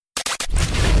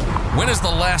When is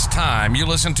the last time you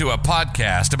listened to a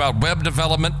podcast about web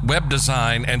development, web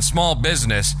design, and small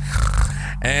business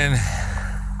and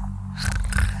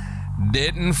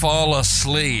didn't fall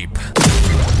asleep?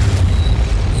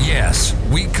 Yes,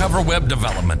 we cover web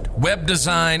development, web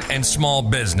design, and small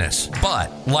business, but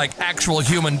like actual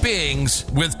human beings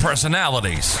with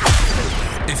personalities.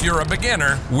 If you're a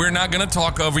beginner, we're not going to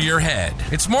talk over your head.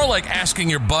 It's more like asking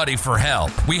your buddy for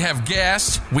help. We have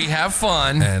guests, we have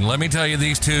fun, and let me tell you,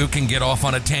 these two can get off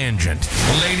on a tangent.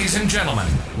 Ladies and gentlemen,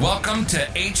 welcome to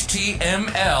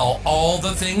HTML All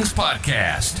the Things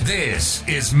Podcast. This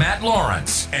is Matt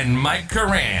Lawrence and Mike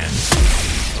Curran.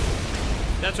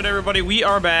 That's right, everybody. We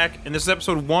are back, and this is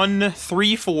episode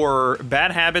 134,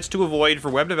 Bad Habits to Avoid for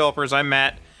Web Developers. I'm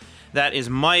Matt. That is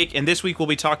Mike, and this week we'll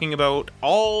be talking about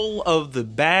all of the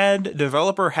bad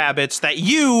developer habits that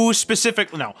you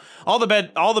specifically... No, all the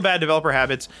bad developer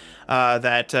habits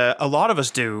that a lot of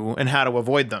us do and how to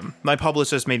avoid them. My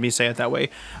publicist made me say it that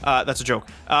way. That's a joke.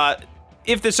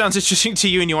 If this sounds interesting to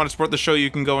you and you want to support the show, you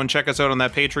can go and check us out on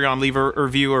that Patreon, leave a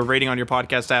review or rating on your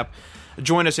podcast app.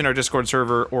 Join us in our Discord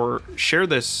server or share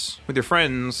this with your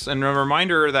friends. And a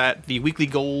reminder that the Weekly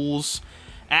Goals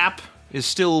app is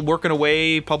still working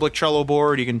away, public Trello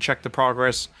board. You can check the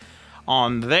progress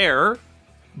on there.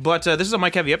 But this is a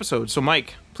Mike heavy episode. So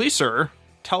Mike, please, sir,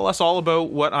 tell us all about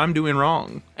what I'm doing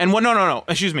wrong. And what, no,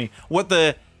 excuse me, what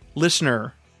the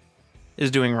listener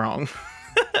is doing wrong.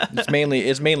 It's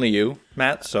mainly you,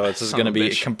 Matt. So this is going to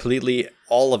be completely,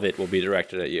 all of it will be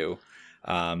directed at you.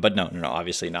 But no,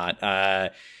 obviously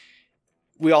not.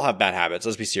 We all have bad habits.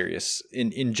 Let's be serious.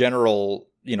 In general,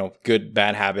 good,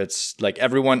 bad habits. Like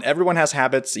everyone has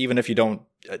habits, even if you don't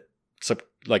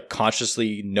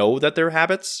consciously know that they're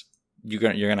habits. You're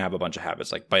gonna have a bunch of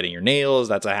habits, like biting your nails.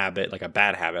 That's a habit, like a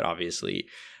bad habit, obviously.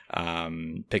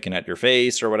 Picking at your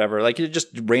face or whatever, like just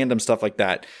random stuff like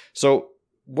that. So,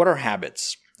 what are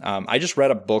habits? I just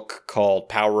read a book called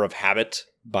Power of Habit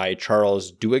by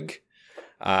Charles Duhigg.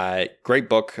 Great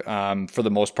book for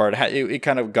the most part. It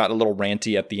kind of got a little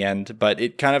ranty at the end, but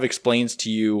it kind of explains to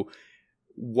you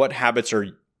what habits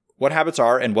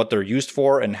are and what they're used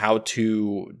for and how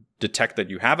to detect that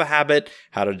you have a habit,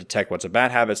 how to detect what's a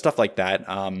bad habit, stuff like that.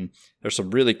 There's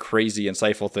some really crazy,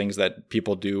 insightful things that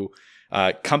people do.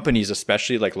 Companies,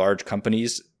 especially like large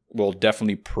companies, will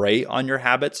definitely prey on your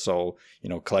habits. So,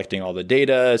 collecting all the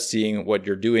data, seeing what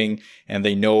you're doing, and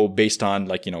they know based on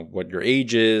what your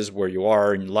age is, where you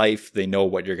are in life, they know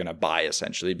what you're going to buy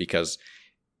essentially, because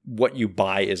what you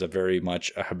buy is a very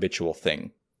much a habitual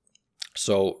thing.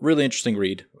 So really interesting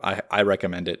read. I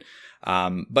recommend it.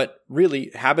 But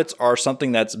really, habits are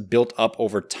something that's built up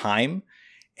over time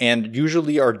and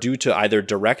usually are due to either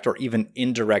direct or even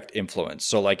indirect influence.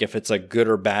 So like if it's a good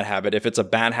or bad habit, if it's a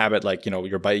bad habit, like,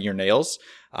 you're biting your nails,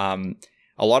 a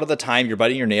lot of the time you're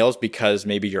biting your nails because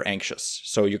maybe you're anxious.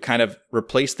 So you kind of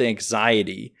replace the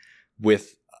anxiety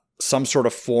with some sort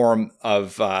of form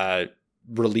of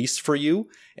release for you,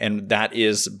 and that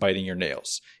is biting your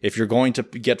nails. If you're going to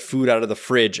get food out of the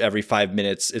fridge every 5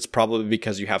 minutes, it's probably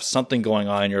because you have something going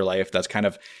on in your life that's kind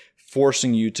of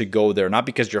forcing you to go there, not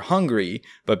because you're hungry,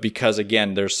 but because,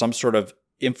 again, there's some sort of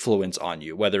influence on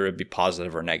you, whether it be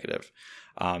positive or negative.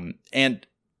 And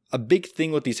a big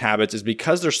thing with these habits is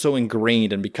because they're so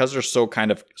ingrained and because they're so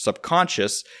kind of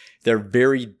subconscious, they're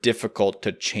very difficult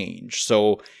to change.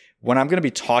 So when I'm going to be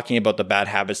talking about the bad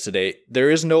habits today, there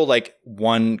is no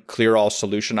one clear all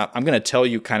solution. I'm going to tell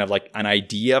you kind of like an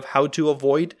idea of how to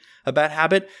avoid a bad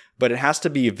habit, but it has to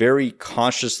be very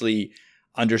consciously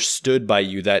understood by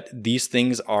you that these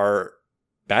things are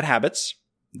bad habits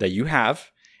that you have,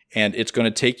 and it's going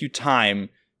to take you time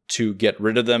to get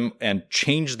rid of them and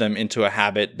change them into a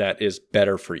habit that is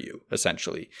better for you,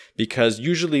 essentially. Because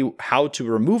usually how to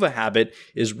remove a habit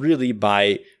is really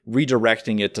by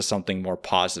redirecting it to something more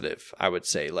positive, I would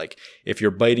say. Like if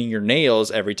you're biting your nails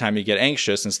every time you get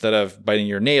anxious, instead of biting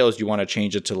your nails, you want to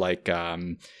change it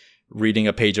to reading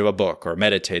a page of a book or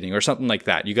meditating or something like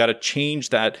that. You got to change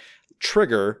that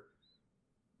trigger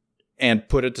and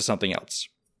put it to something else,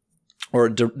 or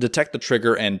detect the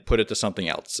trigger and put it to something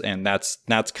else. And that's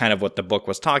kind of what the book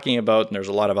was talking about. And there's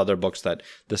a lot of other books that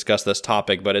discuss this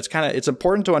topic, but it's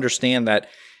important to understand that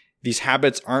these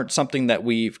habits aren't something that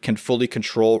we can fully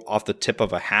control off the tip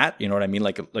of a hat. You know what I mean?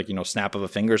 Like snap of a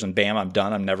fingers and bam, I'm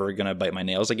done. I'm never going to bite my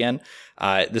nails again.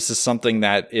 This is something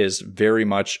that is very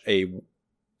much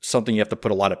something you have to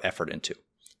put a lot of effort into,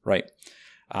 right?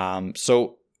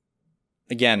 So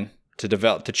again,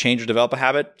 to change or develop a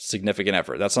habit, significant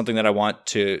effort. That's something that I want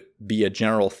to be a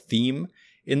general theme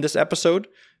in this episode,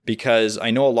 because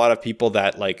I know a lot of people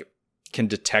that can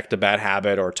detect a bad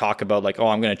habit or talk about like, oh,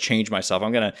 I'm going to change myself.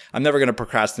 I'm never going to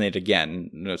procrastinate again.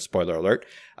 No, spoiler alert.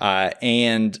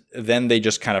 And then they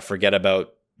just kind of forget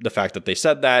about the fact that they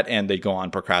said that, and they go on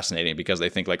procrastinating because they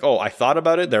think like, oh, I thought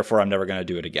about it, therefore I'm never going to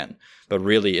do it again. But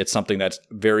really, it's something that's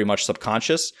very much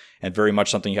subconscious and very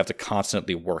much something you have to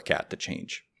constantly work at to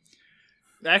change.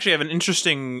 I actually have an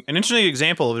interesting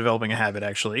example of developing a habit,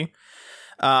 actually.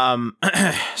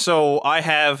 So I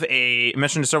have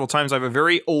mentioned it several times, I have a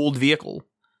very old vehicle.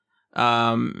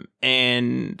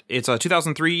 And it's a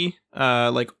 2003,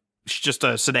 like just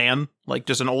a sedan, like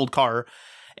just an old car.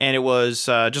 And it was,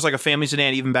 just like a family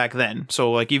sedan even back then.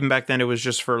 So like even back then it was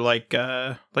just for like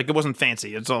it wasn't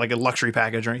fancy. It's not like a luxury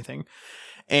package or anything.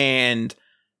 And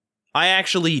I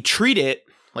actually treat it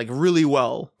like really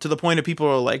well, to the point of people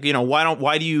are like, you know,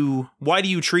 why do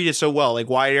you treat it so well? Like,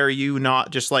 why are you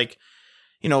not just like,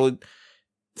 you know,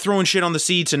 throwing shit on the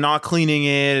seats and not cleaning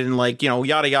it and like, you know,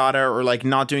 yada yada, or like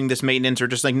not doing this maintenance, or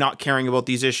just like not caring about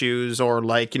these issues, or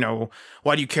like, you know,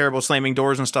 why do you care about slamming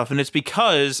doors and stuff? And it's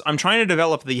because I'm trying to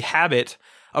develop the habit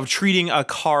of treating a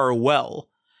car well.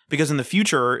 Because in the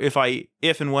future, if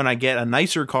and when I get a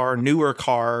nicer car, newer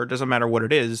car, doesn't matter what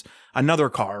it is, another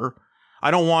car,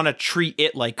 I don't want to treat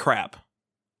it like crap.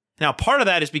 Now, part of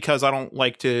that is because I don't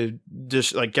like to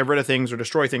just like get rid of things or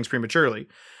destroy things prematurely.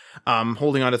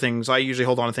 Holding on to things, I usually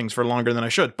hold on to things for longer than I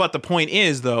should. But the point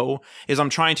is, though, is I'm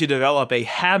trying to develop a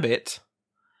habit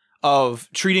of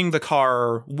treating my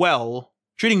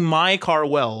car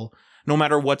well, no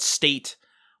matter what state,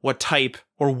 what type,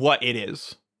 or what it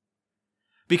is.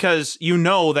 Because you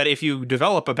know that if you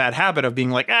develop a bad habit of being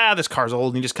like, this car's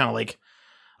old, and you just kind of like,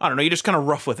 I don't know, you just kind of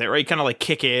rough with it, right? You kind of like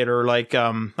kick it, or like,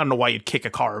 I don't know why you'd kick a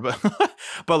car, but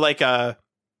but like,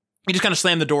 you just kind of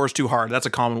slam the doors too hard. That's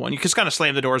a common one. You just kind of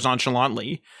slam the doors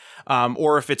nonchalantly.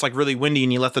 Or if it's like really windy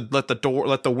and you let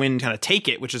the wind kind of take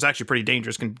it, which is actually pretty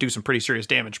dangerous, can do some pretty serious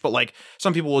damage. But like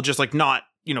some people will just like not,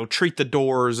 you know, treat the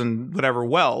doors and whatever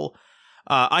well.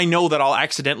 I know that I'll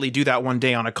accidentally do that one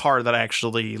day on a car that I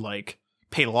actually like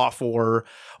paid a lot for,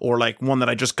 or like one that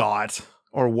I just got,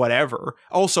 or whatever.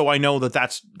 Also, I know that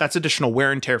that's additional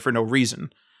wear and tear for no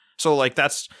reason. So like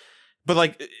but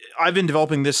like I've been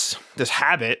developing this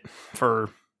habit for,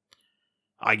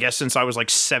 I guess, since I was like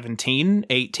 17,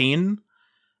 18.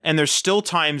 And there's still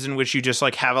times in which you just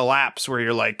like have a lapse where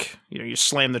you're like, you know, you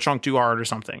slam the trunk too hard or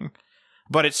something.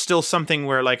 But it's still something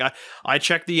where like I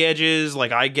check the edges,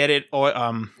 like I get it.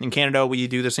 In Canada, we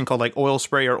do this thing called like oil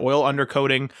spray or oil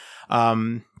undercoating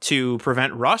to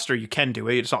prevent rust, or you can do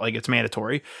it. It's not like it's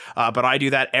mandatory. But I do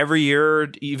that every year,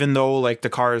 even though like the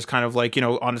car is kind of like, you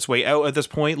know, on its way out at this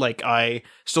point. Like I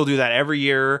still do that every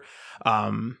year.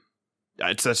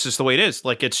 That's just the way it is.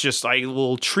 Like, it's just, I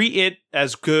will treat it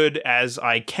as good as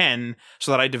I can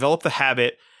so that I develop the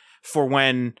habit for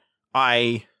when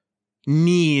I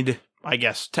need, I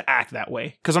guess, to act that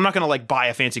way. Because I'm not going to like buy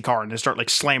a fancy car and then start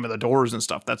like slamming the doors and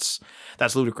stuff. That's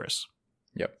ludicrous.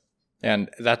 Yep.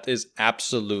 And that is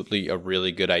absolutely a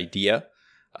really good idea,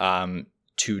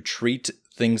 to treat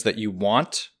things that you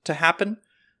want to happen,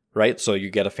 right? So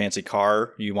you get a fancy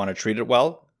car, you want to treat it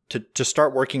well, to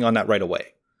start working on that right away.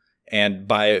 And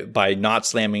by not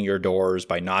slamming your doors,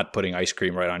 by not putting ice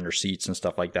cream right on your seats and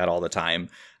stuff like that all the time,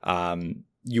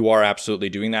 you are absolutely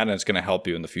doing that, and it's going to help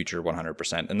you in the future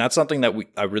 100%. And that's something that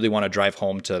I really want to drive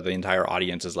home to the entire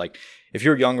audience is like, if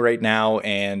you're young right now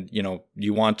and, you know,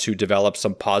 you want to develop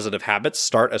some positive habits,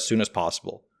 start as soon as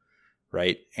possible,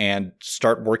 right? And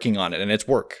start working on it. And it's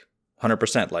work,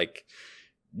 100%. Like,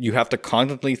 you have to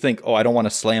constantly think, oh, I don't want to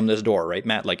slam this door, right,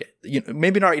 Matt? Like, you know,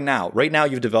 maybe not right now. Right now,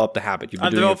 you've developed the habit.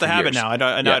 I've developed the habit now. I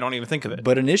don't even think of it.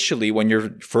 But initially, when you're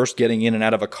first getting in and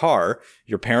out of a car,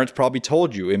 your parents probably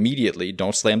told you immediately,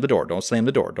 don't slam the door, don't slam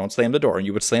the door, don't slam the door. And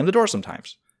you would slam the door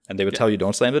sometimes. And they would tell you,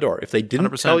 don't slam the door. If they didn't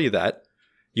 100%. tell you that,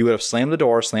 you would have slammed the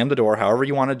door, however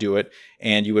you want to do it.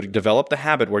 And you would develop the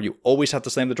habit where you always have to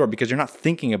slam the door because you're not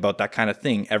thinking about that kind of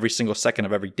thing every single second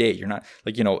of every day. You're not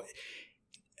like, you know,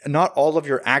 not all of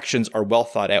your actions are well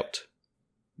thought out.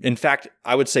 In fact,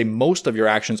 I would say most of your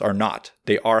actions are not.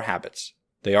 They are habits.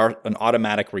 They are an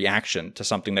automatic reaction to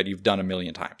something that you've done a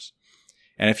million times.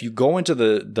 And if you go into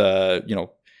the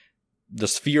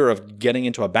sphere of getting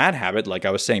into a bad habit, like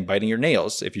I was saying, biting your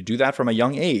nails, if you do that from a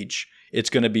young age,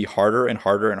 it's going to be harder and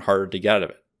harder and harder to get out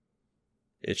of it.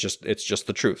 It's just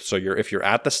the truth. So if you're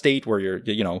at the state where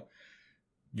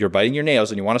you're biting your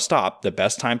nails and you want to stop, the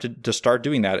best time to start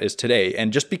doing that is today.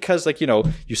 And just because, like, you know,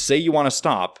 you say you want to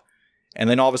stop and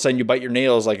then all of a sudden you bite your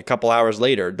nails like a couple hours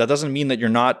later, that doesn't mean that you're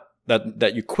not,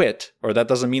 that you quit, or that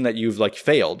doesn't mean that you've like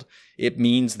failed. It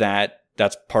means that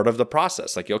that's part of the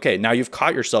process. Like, okay, now you've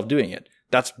caught yourself doing it.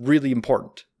 That's really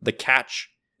important. The catch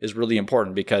is really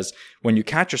important, because when you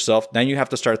catch yourself, then you have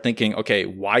to start thinking, okay,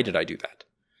 why did I do that?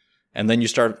 And then you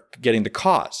start getting the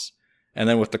cause. And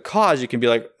then with the cause, you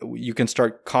can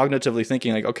start cognitively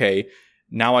thinking like, okay,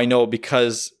 now I know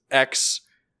because X,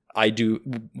 I do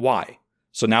Y.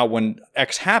 So now when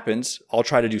X happens, I'll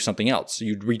try to do something else. So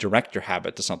you'd redirect your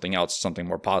habit to something else, something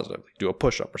more positive. Do a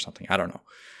push-up or something. I don't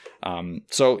know.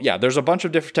 So yeah, there's a bunch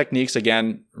of different techniques.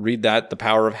 Again, read that, The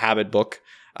Power of Habit book.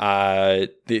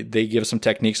 They give some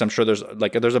techniques. I'm sure there's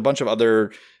a bunch of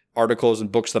other articles and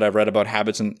books that I've read about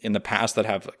habits in the past that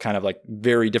have kind of like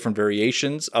very different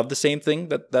variations of the same thing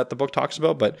that the book talks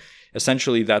about. But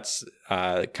essentially that's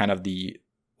kind of the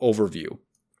overview.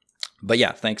 But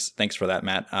yeah, thanks for that,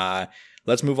 Matt.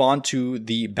 Let's move on to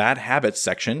the bad habits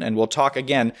section, and we'll talk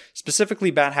again, specifically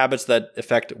bad habits that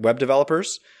affect web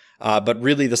developers. But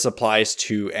really this applies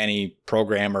to any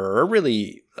programmer, or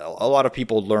really a lot of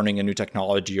people learning a new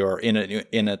technology or in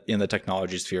the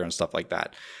technology sphere and stuff like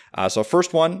that. So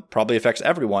first one, probably affects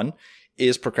everyone,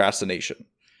 is procrastination.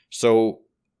 So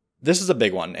this is a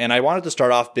big one. And I wanted to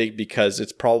start off big because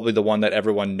it's probably the one that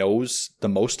everyone knows the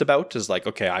most about, is like,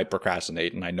 okay, I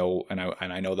procrastinate, and I know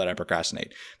that I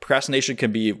procrastinate. Procrastination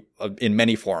can be in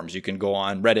many forms. You can go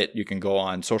on Reddit, you can go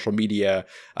on social media,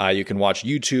 you can watch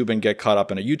YouTube and get caught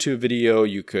up in a YouTube video.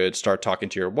 You could start talking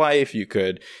to your wife. You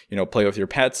could, play with your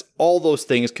pets. All those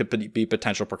things could be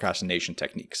potential procrastination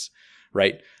techniques,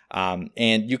 right?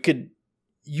 And you could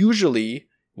usually,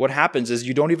 what happens is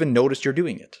you don't even notice you're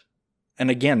doing it. And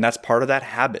again, that's part of that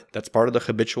habit. That's part of the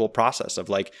habitual process of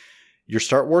like, you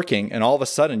start working and all of a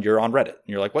sudden you're on Reddit and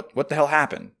you're like, what the hell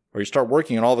happened? Or you start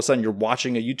working and all of a sudden you're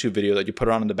watching a YouTube video that you put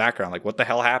on in the background. Like, what the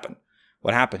hell happened?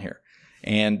 What happened here?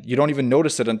 And you don't even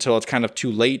notice it until it's kind of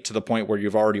too late, to the point where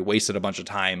you've already wasted a bunch of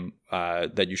time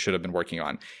that you should have been working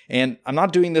on. And I'm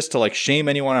not doing this to like shame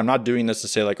anyone. I'm not doing this to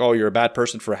say like, oh, you're a bad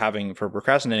person for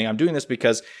procrastinating. I'm doing this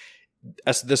because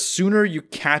the sooner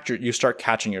you start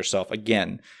catching yourself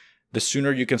again, the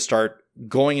sooner you can start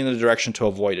going in the direction to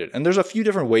avoid it. And there's a few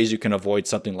different ways you can avoid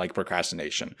something like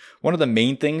procrastination. One of the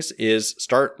main things is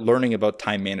start learning about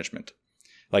time management.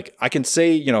 Like I can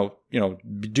say,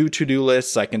 do to-do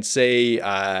lists. I can say,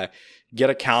 get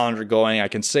a calendar going. I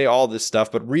can say all this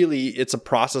stuff, but really it's a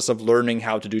process of learning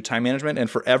how to do time management. And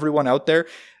for everyone out there,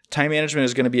 time management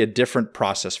is going to be a different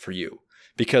process for you,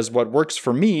 because what works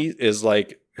for me is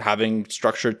like having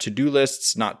structured to-do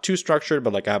lists, not too structured,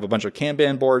 but like I have a bunch of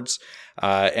Kanban boards,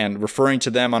 and referring to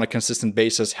them on a consistent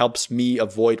basis helps me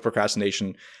avoid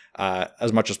procrastination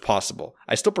as much as possible.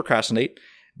 I still procrastinate,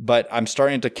 but I'm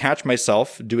starting to catch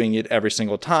myself doing it every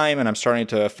single time, and I'm starting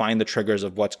to find the triggers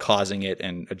of what's causing it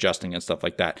and adjusting and stuff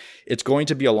like that. It's going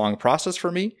to be a long process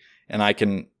for me, and I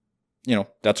can,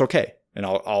 that's okay. And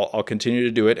I'll continue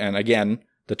to do it. And again,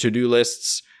 the to-do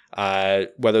lists,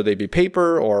 whether they be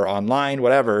paper or online,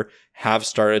 whatever, have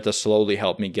started to slowly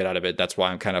help me get out of it. That's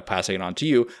why I'm kind of passing it on to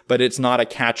you, but it's not a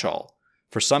catch-all.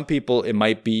 For some people, it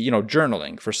might be,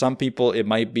 journaling. For some people, it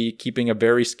might be keeping a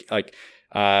very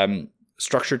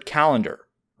structured calendar,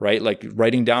 right? Like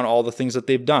writing down all the things that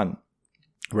they've done,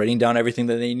 writing down everything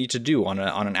that they need to do on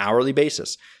an hourly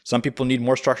basis. Some people need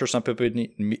more structure, some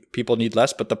people need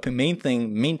less, but the main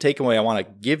takeaway I want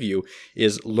to give you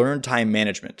is learn time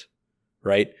management,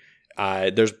 right?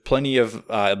 There's plenty of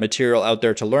material out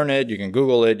there to learn it. You can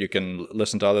Google it. You can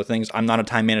listen to other things. I'm not a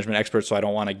time management expert, so I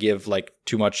don't want to give like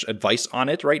too much advice on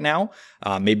it right now.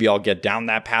 Maybe I'll get down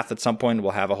that path at some point.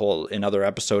 We'll have another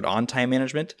episode on time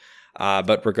management.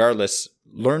 But regardless,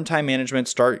 learn time management.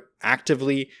 Start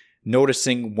actively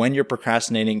noticing when you're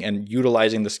procrastinating and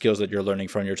utilizing the skills that you're learning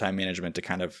from your time management to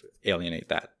kind of alienate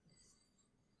that.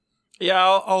 Yeah,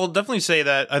 I'll definitely say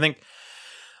that. I think,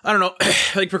 I don't know,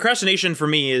 like procrastination for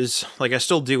me is like, I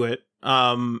still do it.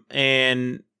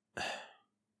 And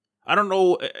I don't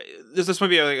know, this might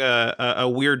be a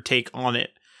weird take on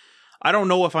it. I don't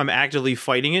know if I'm actively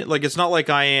fighting it. Like, it's not like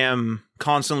I am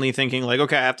constantly thinking like,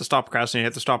 okay, I have to stop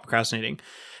procrastinating.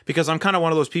 Because I'm kind of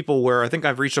one of those people where I think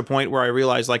I've reached a point where I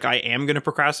realize like I am going to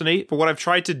procrastinate. But what I've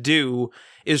tried to do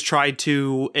is try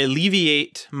to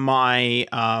alleviate my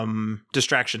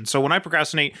distraction. So when I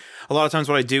procrastinate, a lot of times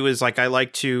what I do is like I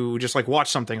like to just like watch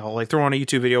something. I'll like throw on a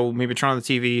YouTube video, maybe turn on the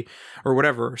TV or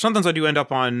whatever. Sometimes I do end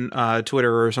up on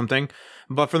Twitter or something.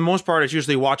 But for the most part, it's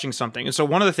usually watching something. And so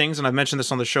one of the things, and I've mentioned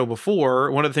this on the show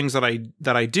before, one of the things that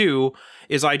I do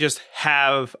is I just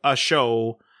have a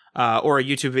show or a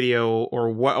YouTube video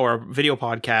or a video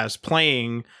podcast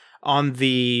playing on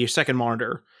the second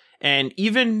monitor. And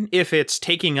even if it's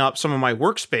taking up some of my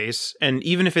workspace, and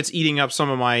even if it's eating up some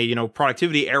of my,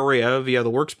 productivity area via the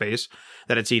workspace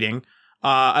that it's eating,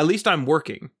 at least I'm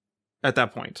working. at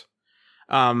that point.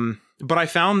 But I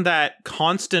found that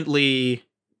constantly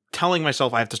telling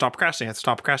myself I have to stop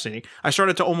procrastinating, I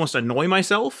started to almost annoy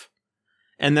myself,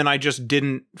 and then I just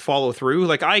didn't follow through.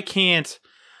 Like,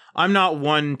 I'm not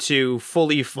one to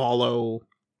fully follow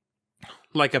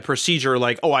like a procedure,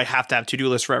 like, oh, I have to have to-do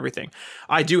lists for everything.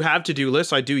 I do have to-do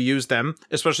lists. I do use them,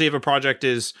 especially if a project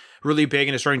is really big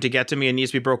and is starting to get to me and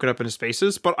needs to be broken up into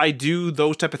spaces. But I do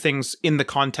those type of things in the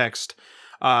context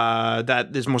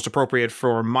that is most appropriate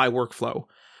for my workflow.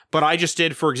 But I just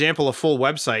did, for example, a full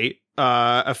website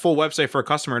for a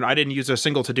customer, and I didn't use a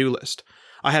single to-do list.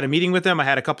 I had a meeting with them. I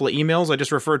had a couple of emails. I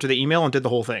just referred to the email and did the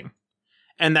whole thing.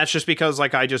 And that's just because,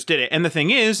 like, I just did it. And the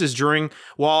thing is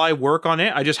while I work on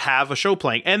it, I just have a show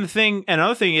playing. And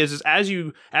another thing is as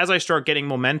I start getting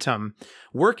momentum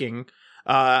working,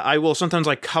 I will sometimes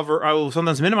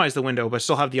minimize the window, but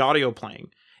still have the audio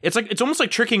playing. It's almost like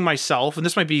tricking myself. And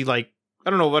this might be like, I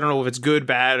don't know if it's good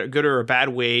or a bad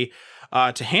way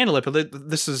to handle it, but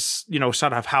this is,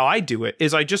 sort of how I do it,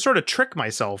 is I just sort of trick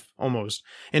myself almost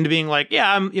into being like,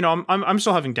 yeah, I'm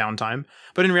still having downtime,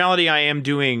 but in reality I am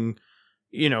doing,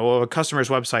 a customer's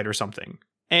website or something.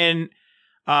 And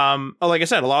like I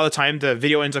said, a lot of the time the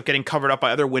video ends up getting covered up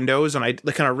by other windows and I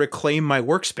kind of reclaim my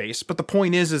workspace. But the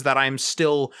point is that I'm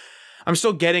still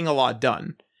getting a lot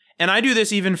done. And I do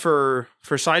this even for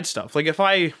side stuff. Like if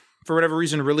I, for whatever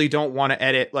reason, really don't want to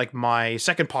edit like my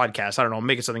second podcast, I don't know,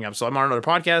 making something up. So I'm on another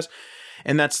podcast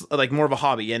and that's like more of a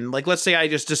hobby. And like, let's say I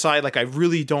just decide like I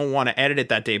really don't want to edit it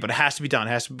that day, but it has to be done.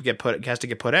 It has to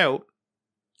get put out.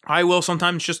 I will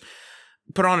sometimes just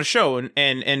put on a show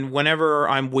and whenever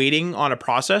I'm waiting on a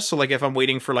process, so like if I'm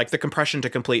waiting for like the compression to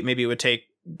complete, maybe it would take,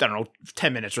 I don't know,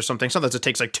 10 minutes or something. Sometimes it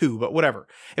takes like 2, but whatever.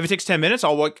 If it takes 10 minutes,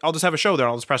 I'll just have a show there.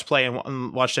 I'll just press play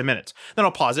and watch 10 minutes. Then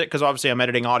I'll pause it because obviously I'm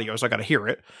editing audio, so I got to hear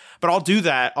it. But I'll do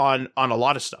that on a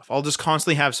lot of stuff. I'll just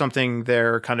constantly have something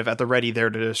there kind of at the ready there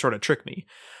to sort of trick me.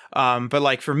 But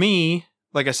like for me,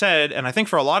 like I said, and I think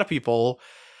for a lot of people,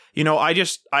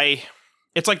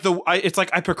 it's like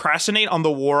I procrastinate on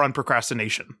the war on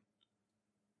procrastination.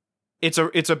 It's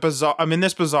a bizarre, I'm in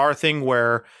this bizarre thing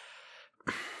where,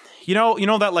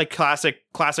 that like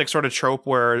classic sort of trope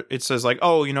where it says like,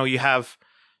 oh, you have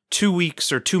 2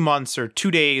 weeks or 2 months or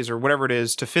 2 days or whatever it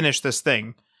is to finish this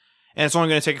thing. And it's only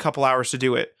going to take a couple hours to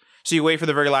do it. So you wait for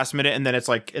the very last minute and then it's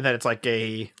like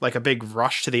a big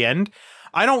rush to the end.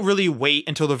 I don't really wait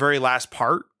until the very last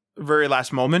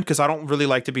moment because I don't really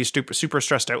like to be super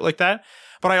stressed out like that.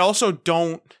 But I also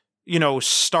don't,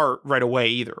 start right away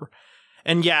either.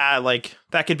 And yeah, like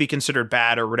that could be considered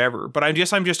bad or whatever. But I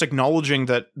guess I'm just acknowledging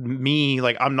that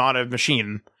I'm not a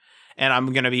machine and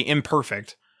I'm going to be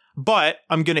imperfect, but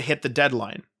I'm going to hit the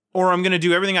deadline or I'm going to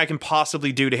do everything I can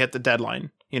possibly do to hit the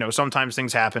deadline. Sometimes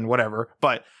things happen, whatever,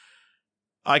 but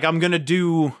like I'm going to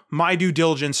do my due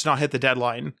diligence to not hit the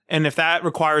deadline. And if that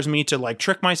requires me to like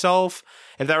trick myself,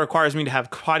 if that requires me to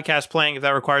have podcasts playing, if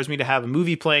that requires me to have a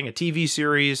movie playing, a TV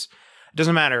series, it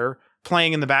doesn't matter,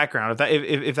 playing in the background.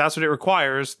 If that's what it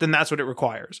requires, then that's what it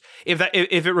requires. If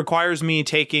it requires me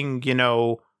taking,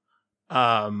 the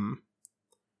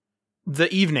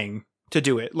evening to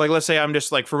do it, like let's say I'm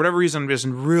just like, for whatever reason, I'm just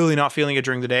really not feeling it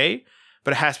during the day,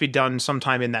 but it has to be done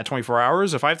sometime in that 24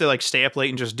 hours. If I have to like stay up late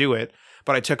and just do it,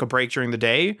 but I took a break during the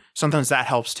day, sometimes that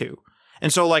helps too.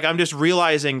 And so like, I'm just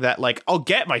realizing that like, I'll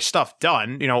get my stuff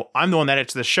done. I'm the one that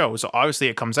edits the show. So obviously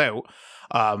it comes out.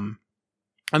 I'm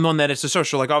the one that edits the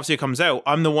social. Like obviously it comes out.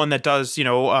 I'm the one that does, a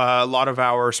lot of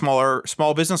our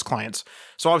small business clients.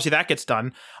 So obviously that gets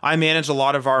done. I manage a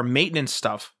lot of our maintenance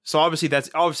stuff. So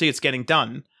obviously it's getting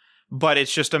done, but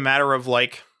it's just a matter of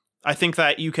like, I think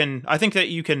that you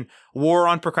can war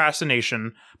on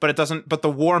procrastination, but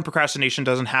the war on procrastination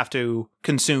doesn't have to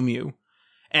consume you.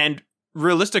 And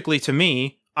realistically to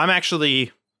me, I'm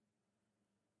actually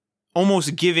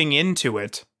almost giving into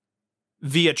it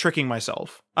via tricking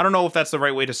myself. I don't know if that's the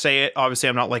right way to say it. Obviously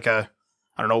I'm not like I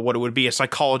don't know what it would be, a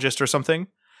psychologist or something,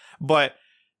 but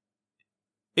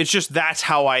it's just, that's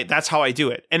how I do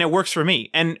it. And it works for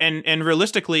me. And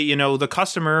realistically, the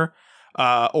customer,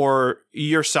 or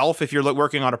yourself, if you're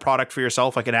working on a product for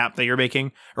yourself, like an app that you're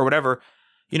making or whatever,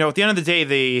 at the end of the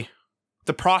day,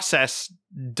 the process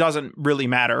doesn't really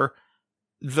matter.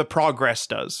 The progress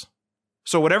does.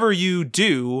 So whatever you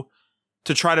do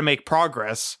to try to make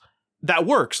progress, that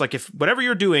works. Like if whatever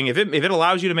you're doing, if it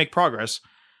allows you to make progress,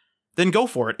 then go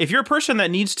for it. If you're a person that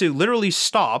needs to literally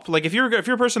stop, like if you're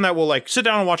a person that will like sit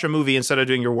down and watch a movie instead of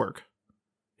doing your work,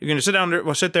 you're going to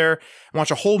sit there and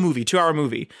watch a whole movie, 2-hour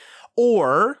movie.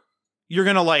 Or you're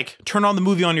going to like turn on the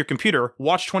movie on your computer,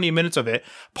 watch 20 minutes of it,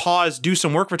 pause, do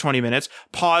some work for 20 minutes,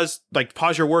 pause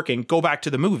your working, go back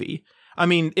to the movie. I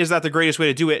mean, is that the greatest way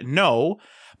to do it? No.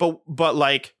 But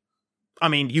like, I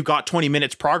mean, you got 20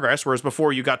 minutes progress, whereas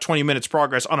before you got 20 minutes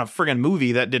progress on a friggin'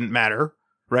 movie that didn't matter,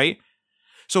 right?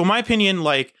 So in my opinion,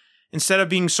 like, instead of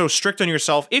being so strict on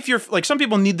yourself, if you're like, some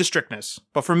people need the strictness,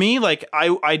 but for me, like,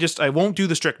 I won't do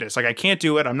the strictness. Like, I can't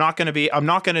do it. I'm not going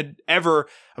to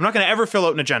ever fill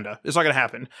out an agenda. It's not going to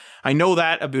happen. I know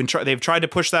that they've tried to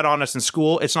push that on us in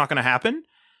school. It's not going to happen.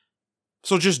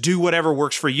 So just do whatever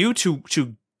works for you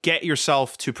to get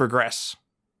yourself to progress.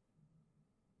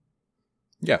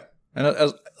 Yeah.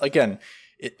 And again,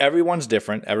 everyone's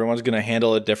different. Everyone's going to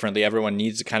handle it differently. Everyone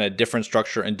needs a kind of different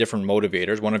structure and different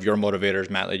motivators. One of your motivators,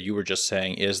 Matt, that you were just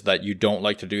saying, is that you don't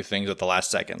like to do things at the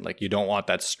last second. Like, you don't want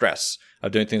that stress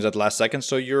of doing things at the last second.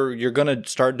 So you're going to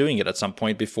start doing it at some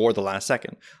point before the last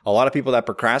second. A lot of people that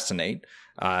procrastinate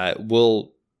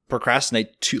will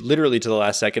procrastinate literally to the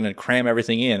last second and cram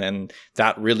everything in. And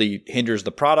that really hinders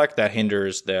the product. That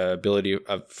hinders the ability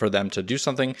for them to do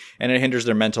something. And it hinders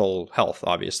their mental health,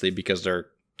 obviously, because they're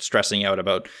stressing out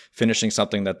about finishing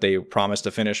something that they promised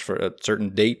to finish for a certain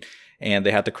date, and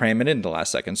they had to cram it in the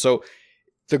last second. So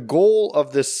the goal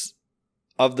of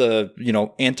the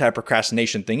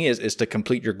anti-procrastination thing is to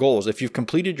complete your goals. If you've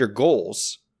completed your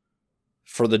goals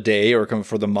for the day or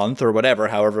for the month or whatever,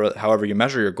 however you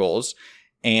measure your goals,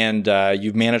 and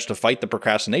you've managed to fight the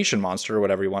procrastination monster or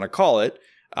whatever you want to call it,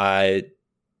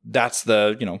 that's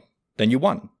then you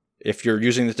won. If you're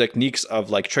using the techniques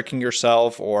of like tricking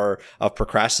yourself or of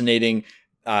procrastinating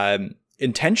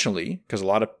intentionally, because a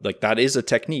lot of that is a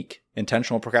technique,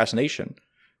 intentional procrastination,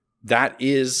 that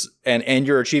is, and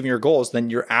you're achieving your goals, then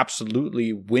you're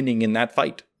absolutely winning in that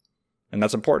fight. And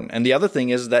that's important. And the other thing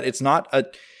is that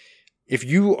if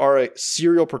you are a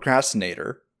serial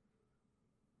procrastinator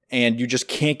and you just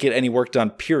can't get any work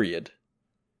done, period,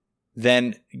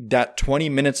 then that 20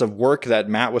 minutes of work that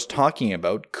Matt was talking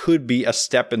about could be a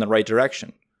step in the right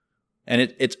direction.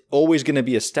 And it's always going to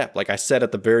be a step. Like I said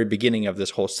at the very beginning of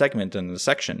this whole segment in the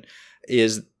section,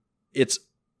 it's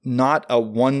not a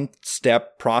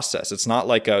one-step process. It's not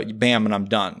like a bam and I'm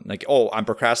done. Like, oh, I'm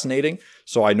procrastinating,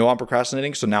 so I know I'm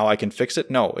procrastinating, so now I can fix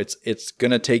it. No, it's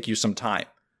going to take you some time.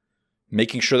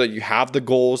 Making sure that you have the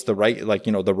goals, the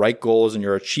right goals, and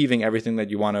you're achieving everything that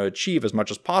you want to achieve as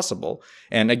much as possible.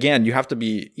 And again, you have to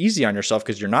be easy on yourself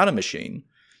because you're not a machine.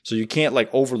 So you can't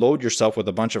overload yourself with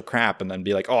a bunch of crap and then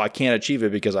be like, oh, I can't achieve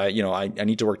it because I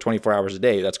need to work 24 hours a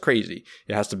day. That's crazy.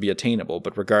 It has to be attainable.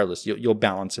 But regardless, you'll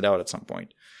balance it out at some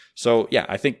point. So yeah,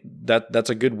 I think that's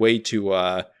a good way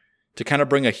to kind of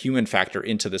bring a human factor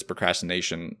into this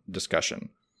procrastination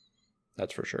discussion.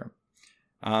 That's for sure.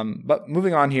 But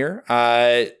moving on here,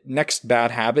 next bad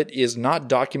habit is not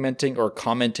documenting or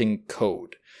commenting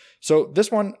code. So this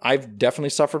one I've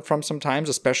definitely suffered from sometimes,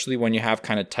 especially when you have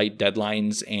kind of tight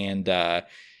deadlines and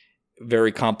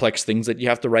very complex things that you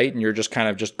have to write, and you're just kind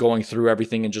of just going through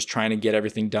everything and just trying to get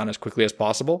everything done as quickly as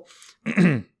possible.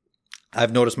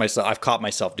 I've caught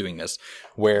myself doing this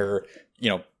where,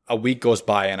 a week goes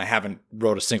by and I haven't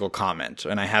wrote a single comment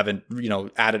and I haven't,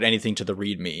 added anything to the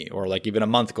README, or even a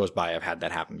month goes by. I've had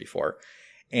that happen before.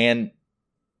 And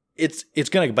it's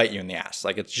going to bite you in the ass.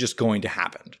 It's just going to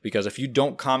happen, because if you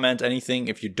don't comment anything,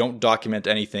 if you don't document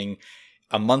anything,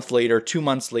 a month later, 2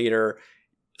 months later,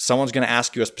 someone's going to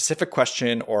ask you a specific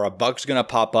question, or a bug's going to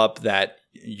pop up that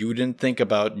you didn't think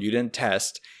about, you didn't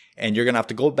test, and you're going to have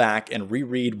to go back and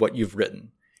reread what you've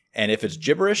written. And if it's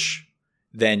gibberish,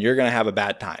 then you're going to have a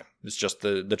bad time. It's just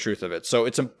the truth of it. So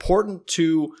it's important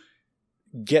to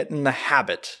get in the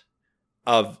habit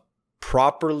of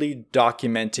properly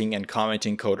documenting and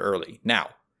commenting code early.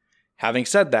 Now, having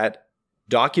said that,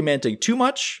 documenting too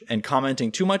much and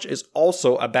commenting too much is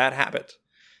also a bad habit.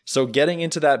 So getting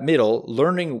into that middle,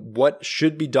 learning what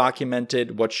should be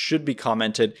documented, what should be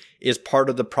commented, is part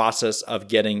of the process of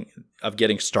getting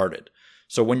started.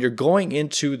 So when you're going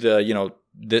into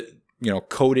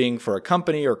coding for a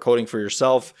company or coding for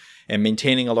yourself and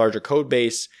maintaining a larger code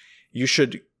base, you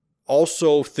should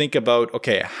also think about,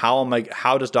 okay,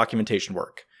 how does documentation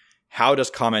work? How does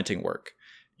commenting work?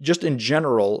 Just in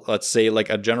general, let's say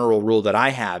a general rule that I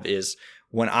have is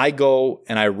when I go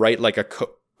and I write a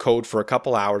code for a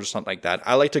couple hours or something like that,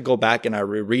 I like to go back and I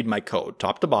reread my code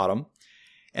top to bottom,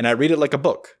 and I read it like a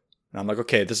book. And I'm like,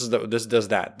 okay, this does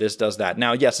that, this does that.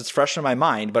 Now, yes, it's fresh in my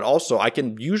mind, but also I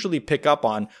can usually pick up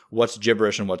on what's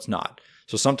gibberish and what's not.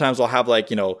 So sometimes I'll have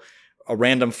a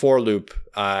random for loop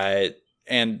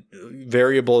and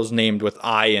variables named with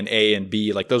I and A and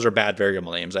B. Those are bad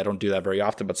variable names. I don't do that very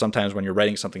often, but sometimes when you're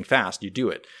writing something fast, you do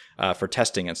it for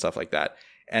testing and stuff like that.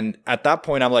 And at that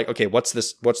point, I'm like, okay, what's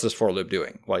this for loop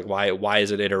doing? Like, why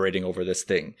is it iterating over this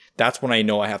thing? That's when I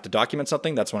know I have to document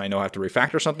something. That's when I know I have to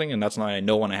refactor something. And that's when I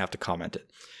know when I have to comment it.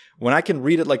 When I can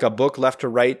read it like a book left to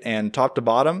right and top to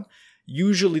bottom,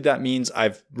 usually that means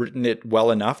I've written it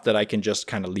well enough that I can just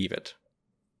kind of leave it.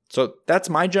 So that's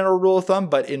my general rule of thumb.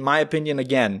 But in my opinion,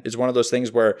 again, it's one of those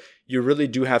things where you really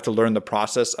do have to learn the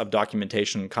process of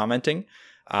documentation and commenting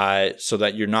so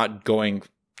that you're not going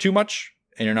too much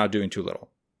and you're not doing too little.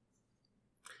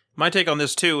 My take on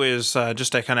this too is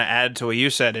just to kind of add to what you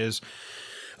said is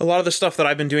a lot of the stuff that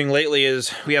I've been doing lately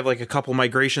is we have like a couple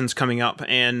migrations coming up,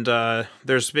 and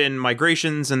there's been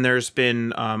migrations and there's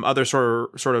been other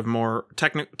sort of more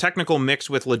technical mix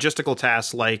with logistical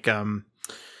tasks like doing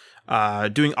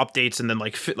updates and then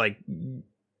like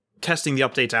testing the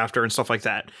updates after and stuff like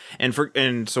that.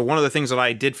 And so one of the things that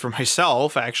I did for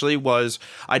myself actually was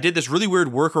I did this really weird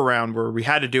workaround where we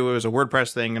had to do it was a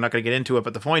WordPress thing. I'm not going to get into it,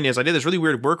 but the point is I did this really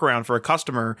weird workaround for a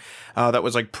customer that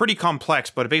was like pretty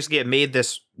complex, but basically it made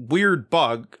this weird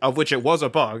bug, of which it was a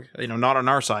bug, not on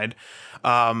our side.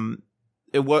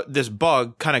 This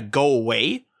bug kind of go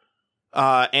away.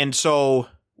 And so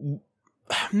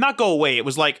not go away. It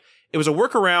was a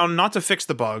workaround not to fix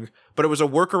the bug, but it was a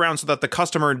workaround so that the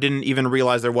customer didn't even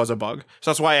realize there was a bug. So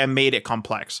that's why I made it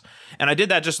complex. And I did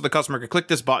that just so the customer could click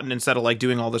this button instead of like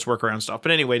doing all this workaround stuff.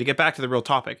 But anyway, to get back to the real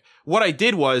topic, what I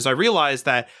did was I realized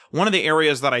that one of the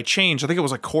areas that I changed, I think it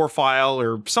was a core file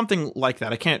or something like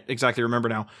that. I can't exactly remember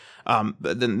now.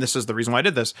 But then this is the reason why I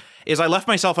did this, is I left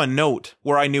myself a note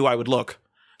where I knew I would look.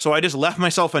 So I just left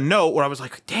myself a note where I was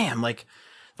like, damn, like,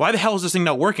 why the hell is this thing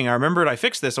not working? I remembered I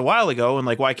fixed this a while ago and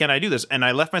like, why can't I do this? And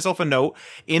I left myself a note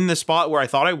in the spot where I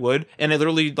thought I would. And it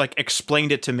literally like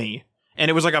explained it to me.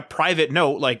 And it was like a private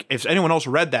note. Like if anyone else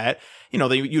read that,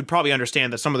 you'd probably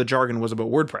understand that some of the jargon was about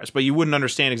WordPress, but you wouldn't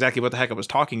understand exactly what the heck I was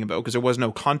talking about because there was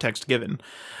no context given,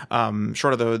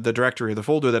 short of the directory or the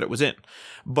folder that it was in.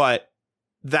 But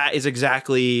that is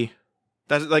exactly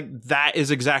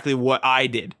what I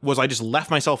did, was I just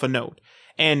left myself a note.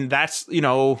 And that's,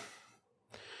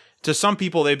 to some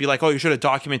people, they'd be like, oh, you should have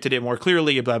documented it more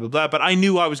clearly, blah, blah, blah. But I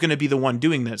knew I was going to be the one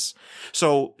doing this.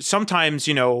 So sometimes,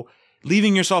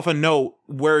 leaving yourself a note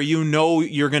where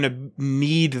you're going to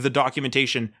need the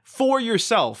documentation for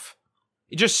yourself,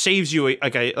 it just saves you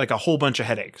like a whole bunch of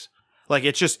headaches. Like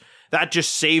that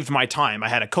just saved my time. I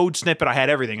had a code snippet, I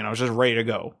had everything, and I was just ready to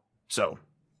go. So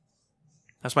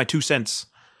that's my 2 cents.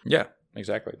 Yeah,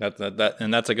 exactly.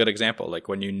 And that's a good example. Like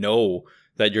when you know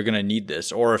that you're going to need this,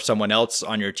 or if someone else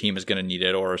on your team is going to need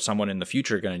it, or if someone in the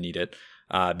future is going to need it,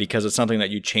 because it's something that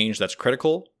you change that's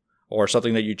critical, or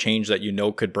something that you change that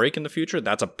could break in the future,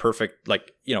 that's a perfect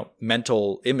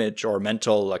mental image or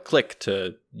mental click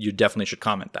to, you definitely should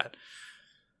comment that.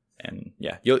 And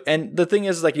yeah, and the thing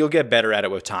is, like, you'll get better at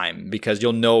it with time because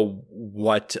you'll know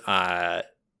what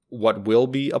will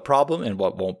be a problem and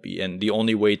what won't be. And the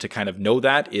only way to kind of know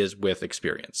that is with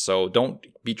experience. So don't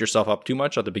beat yourself up too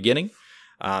much at the beginning.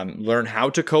 Learn how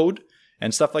to code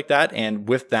and stuff like that. And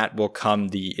with that will come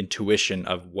the intuition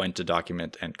of when to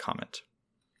document and comment.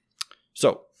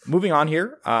 So moving on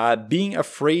here, being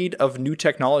afraid of new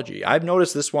technology. I've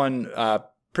noticed this one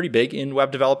pretty big in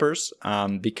web developers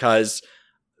because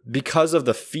of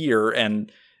the fear,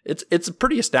 and it's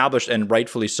pretty established and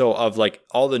rightfully so, of like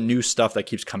all the new stuff that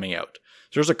keeps coming out.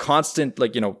 So there's a constant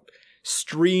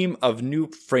stream of new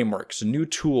frameworks, new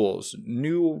tools,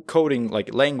 new coding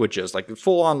languages, like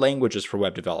full-on languages for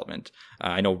web development.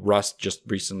 I know Rust just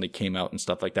recently came out and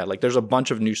stuff like that. Like there's a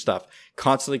bunch of new stuff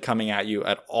constantly coming at you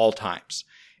at all times.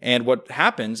 And what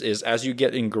happens is, as you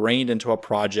get ingrained into a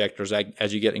project, or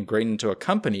as you get ingrained into a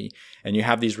company and you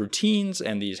have these routines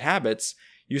and these habits,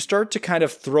 you start to kind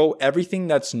of throw everything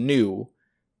that's new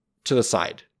to the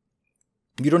side.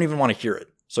 You don't even want to hear it.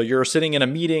 So you're sitting in a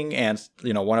meeting and,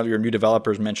 one of your new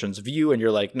developers mentions Vue and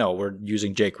you're like, no, we're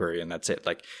using jQuery and that's it.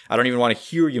 Like, I don't even want to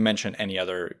hear you mention any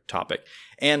other topic.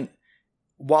 And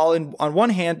while on one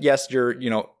hand, yes,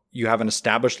 you have an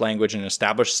established language and an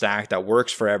established stack that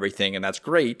works for everything, and that's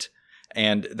great.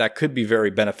 And that could be very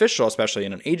beneficial, especially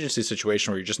in an agency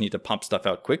situation where you just need to pump stuff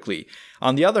out quickly.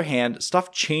 On the other hand,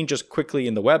 stuff changes quickly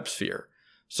in the web sphere.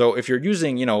 So if you're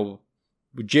using, jQuery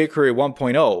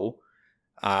 1.0,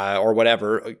 or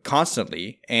whatever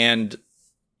constantly, and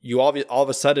you all of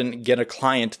a sudden get a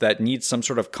client that needs some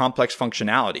sort of complex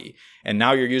functionality, and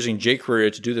now you're using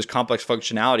jQuery to do this complex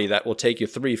functionality that will take you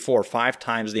 3, 4, 5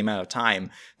 times the amount of time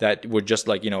that would just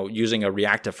using a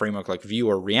reactive framework like Vue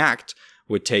or React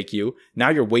would take you. Now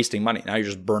you're wasting money. Now you're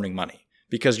just burning money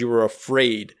because you were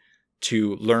afraid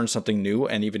to learn something new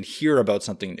and even hear about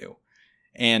something new.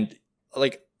 And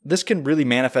this can really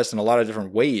manifest in a lot of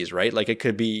different ways, right? Like it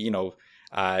could be,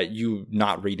 you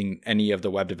not reading any of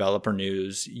the web developer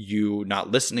news, you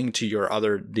not listening to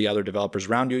the other developers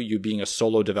around you, you being a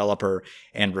solo developer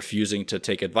and refusing to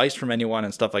take advice from anyone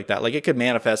and stuff like that. Like it could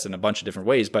manifest in a bunch of different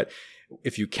ways. But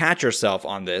if you catch yourself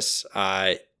on this,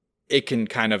 it can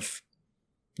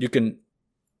you can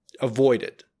avoid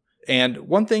it. And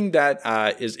one thing that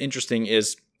is interesting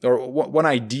is, or one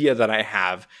idea that I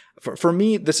have, for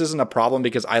me, this isn't a problem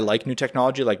because I like new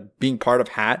technology. Like being part of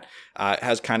HAT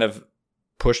has kind of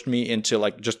pushed me into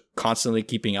like just constantly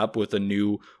keeping up with the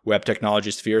new web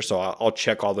technology sphere. So I'll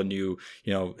check all the new,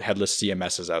 headless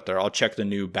CMSs out there. I'll check the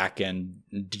new backend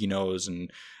Dinos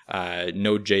and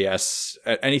Node.js,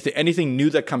 anything new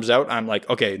that comes out. I'm like,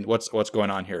 okay, what's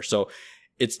going on here? So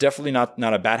it's definitely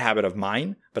not a bad habit of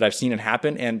mine, but I've seen it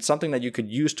happen. And something that you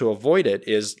could use to avoid it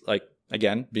is like,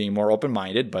 again, being more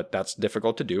open-minded, but that's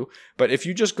difficult to do. But if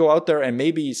you just go out there and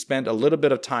maybe spend a little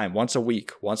bit of time once a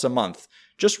week, once a month,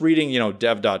 just reading,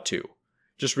 dev.to,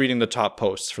 just reading the top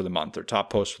posts for the month or top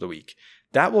posts for the week,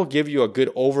 that will give you a good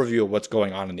overview of what's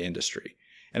going on in the industry.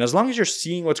 And as long as you're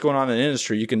seeing what's going on in the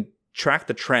industry, you can track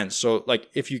the trends. So like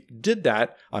if you did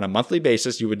that on a monthly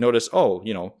basis, you would notice,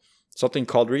 something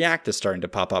called React is starting to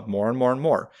pop up more and more and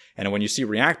more. And when you see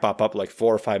React pop up like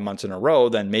 4 or 5 months in a row,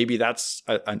 then maybe that's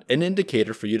an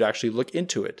indicator for you to actually look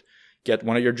into it. Get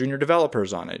one of your junior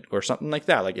developers on it or something like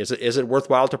that. Like, is it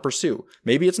worthwhile to pursue?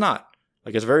 Maybe it's not.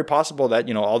 Like, it's very possible that,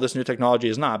 all this new technology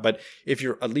is not. But if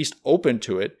you're at least open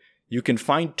to it, you can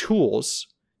find tools,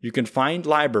 you can find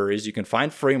libraries, you can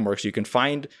find frameworks, you can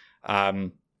find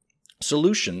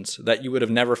solutions that you would have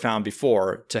never found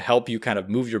before to help you kind of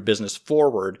move your business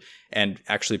forward and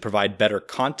actually provide better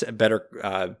content,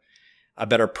 a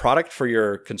better product for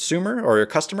your consumer or your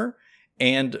customer,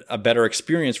 and a better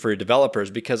experience for your developers.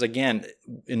 Because again,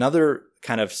 another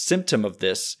kind of symptom of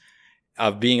this,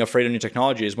 of being afraid of new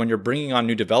technology, is when you're bringing on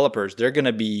new developers, they're going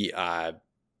to be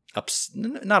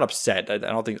not upset. I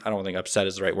don't think upset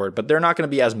is the right word, but they're not going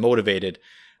to be as motivated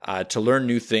to learn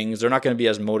new things. They're not going to be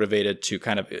as motivated to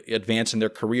kind of advance in their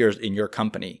careers in your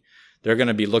company. They're going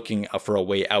to be looking for a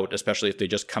way out, especially if they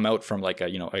just come out from like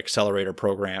accelerator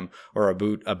program or a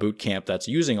boot camp that's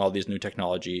using all these new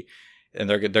technology, and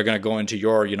they're going to go into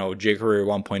your jQuery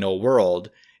 1.0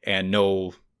 world and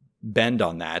no bend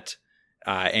on that,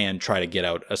 and try to get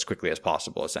out as quickly as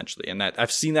possible, essentially. And that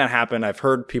I've seen that happen. I've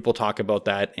heard people talk about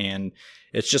that, and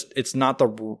it's not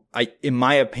in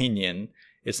my opinion,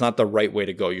 it's not the right way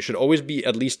to go. You should always be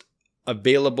at least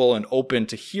available and open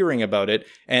to hearing about it.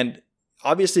 And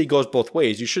obviously it goes both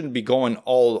ways. You shouldn't be going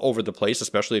all over the place,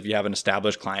 especially if you have an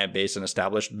established client base, an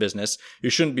established business.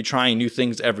 You shouldn't be trying new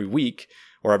things every week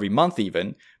or every month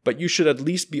even, but you should at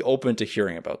least be open to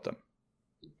hearing about them.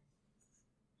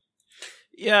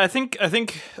 Yeah, I think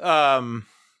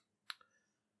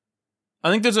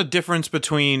there's a difference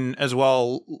between as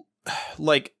well,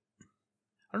 like,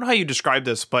 I don't know how you describe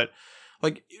this, but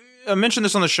like I mentioned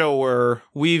this on the show where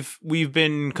we've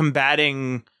been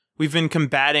combating, having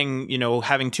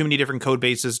too many different code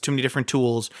bases, too many different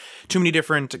tools, too many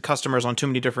different customers on too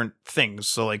many different things.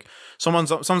 So like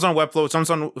someone's on Webflow,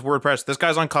 someone's on WordPress, this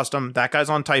guy's on custom, that guy's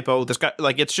on typo, this guy,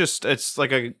 like it's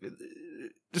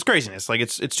craziness. Like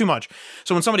it's too much.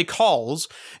 So when somebody calls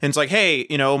and it's like, hey,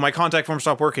 my contact form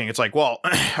stopped working. It's like, well,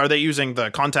 are they using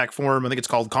the contact form? I think it's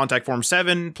called Contact Form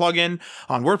 7 plugin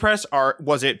on WordPress. Or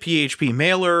was it PHP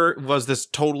Mailer? Was this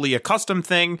totally a custom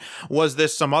thing? Was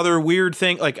this some other weird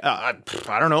thing? Like, I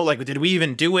don't know. Like, did we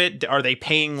even do it? Are they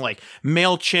paying like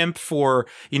MailChimp for,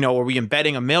 are we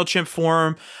embedding a MailChimp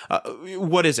form?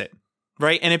 What is it?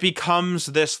 Right. And it becomes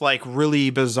this like really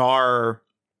bizarre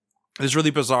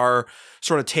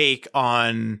sort of take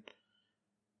on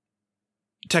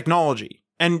technology.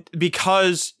 And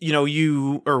because,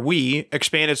 we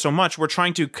expanded so much, we're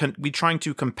trying to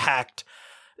compact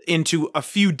into a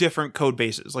few different code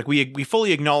bases. Like we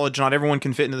fully acknowledge not everyone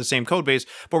can fit into the same code base,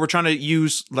 but we're trying to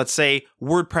use, let's say,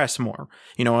 WordPress more.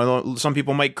 Some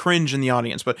people might cringe in the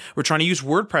audience, but we're trying to use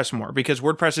WordPress more because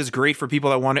WordPress is great for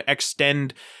people that want to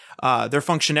extend their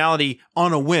functionality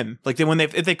on a whim. Like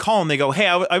if they call and they go, hey,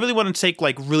 I really want to take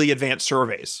like really advanced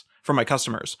surveys for my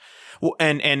customers,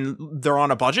 and they're on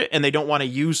a budget and they don't want to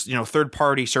use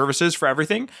third-party services for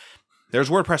everything. There's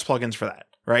WordPress plugins for that,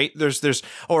 right?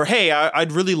 Or hey,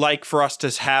 I'd really like for us to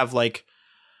have like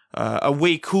a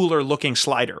way cooler looking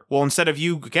slider. Well, instead of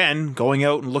you again going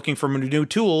out and looking for new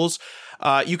tools,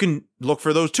 you can look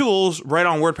for those tools right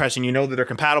on WordPress, and that they're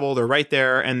compatible, they're right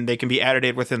there, and they can be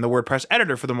edited within the WordPress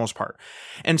editor for the most part.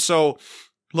 And so,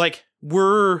 like,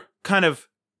 we're kind of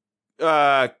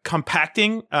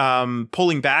compacting,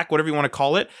 pulling back, whatever you want to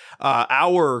call it,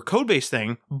 our code base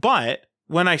thing. But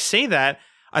when I say that,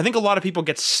 I think a lot of people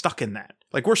get stuck in that.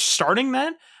 Like, we're starting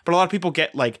that, but a lot of people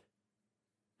get like,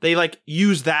 they like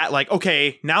use that like,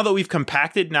 okay, now that we've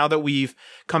compacted, now that we've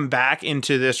come back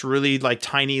into this really like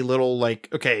tiny little like,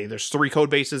 okay, there's 3 code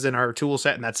bases in our tool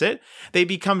set and that's it. They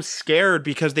become scared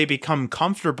because they become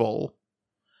comfortable.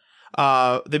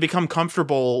 They become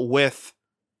comfortable with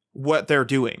what they're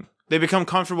doing. They become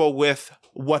comfortable with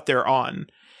what they're on.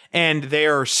 And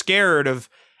they're scared of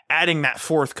adding that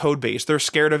 4th code base. They're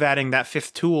scared of adding that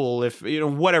 5th tool, if, you know,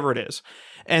 whatever it is.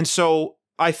 And so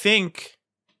I think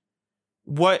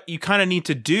what you kind of need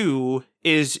to do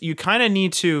is you kind of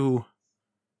need to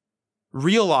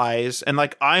realize, and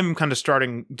like I'm kind of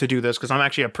starting to do this because I'm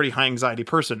actually a pretty high anxiety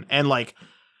person, and like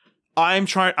I'm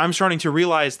starting to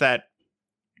realize that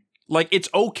like it's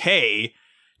okay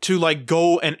to like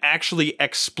go and actually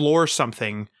explore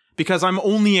something because I'm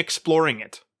only exploring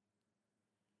it.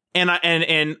 And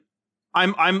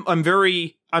I'm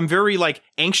very like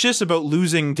anxious about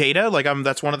losing data. Like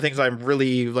that's one of the things I'm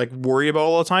really like worried about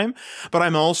all the time. But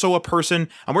I'm also a person,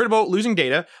 I'm worried about losing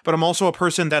data, but I'm also a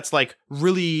person that's like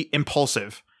really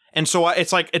impulsive. And so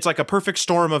it's like a perfect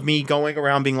storm of me going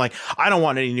around being like, I don't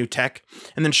want any new tech.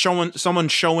 And then someone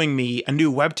showing me a new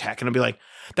web tech and I'll be like,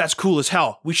 that's cool as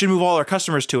hell. We should move all our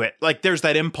customers to it. Like there's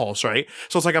that impulse, right?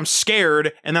 So it's like I'm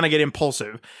scared and then I get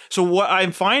impulsive. So what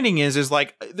I'm finding is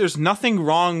like there's nothing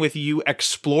wrong with you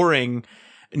exploring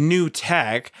new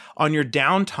tech on your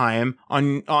downtime,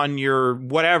 on your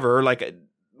whatever, like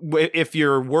if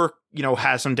your work, you know,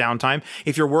 has some downtime,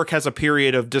 if your work has a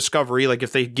period of discovery, like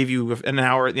if they give you an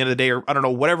hour at the end of the day, or I don't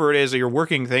know, whatever it is, or your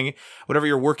working thing, whatever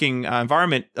your working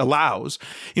environment allows,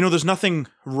 you know, there's nothing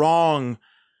wrong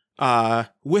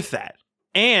with that.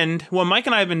 And what Mike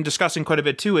and I have been discussing quite a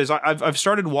bit too is I've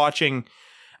started watching.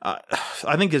 I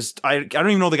don't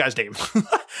even know the guy's name,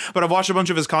 but I've watched a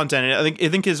bunch of his content. And I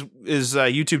think his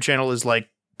YouTube channel is like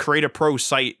Create a Pro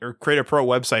site or Create a Pro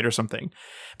website or something.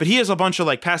 But he has a bunch of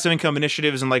like passive income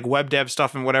initiatives and like web dev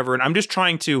stuff and whatever. And I'm just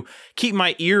trying to keep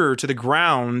my ear to the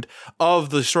ground of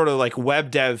the sort of like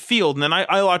web dev field. And then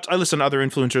I listen to other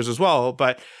influencers as well,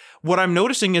 but what I'm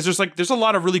noticing is there's a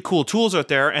lot of really cool tools out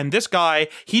there. And this guy,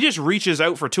 he just reaches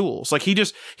out for tools. Like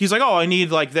he's like, oh, I need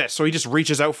like this. So he just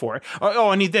reaches out for it. Oh,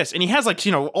 I need this. And he has like,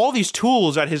 you know, all these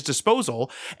tools at his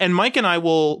disposal. And Mike and I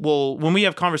will, when we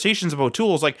have conversations about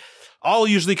tools, like I'll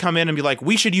usually come in and be like,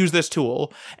 we should use this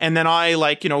tool. And then I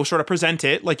like, you know, sort of present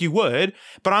it like you would,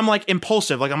 but I'm like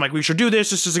impulsive. Like I'm like, we should do this.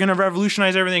 This is going to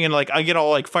revolutionize everything. And like, I get all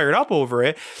like fired up over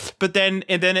it. But then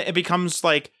it becomes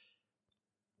like,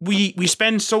 we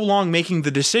spend so long making the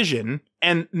decision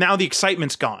and now the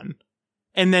excitement's gone.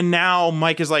 And then now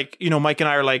Mike is like, you know, Mike and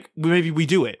I are like, maybe we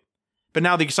do it, but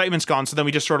now the excitement's gone. So then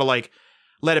we just sort of like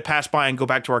let it pass by and go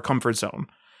back to our comfort zone.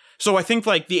 So I think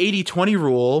like the 80-20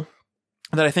 rule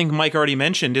that I think Mike already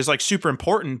mentioned is like super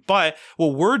important. But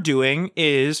what we're doing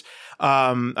is,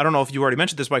 I don't know if you already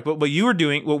mentioned this, Mike, but what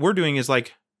we're doing is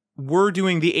like, we're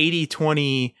doing the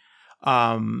 80-20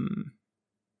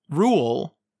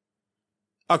 rule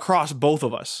across both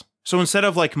of us. So instead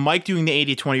of like Mike doing the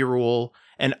 80-20 rule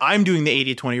and I'm doing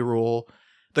the 80-20 rule,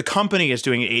 the company is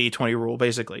doing the 80-20 rule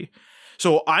basically.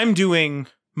 So I'm doing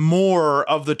more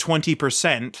of the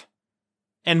 20%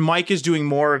 and Mike is doing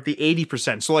more of the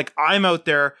 80%. So like I'm out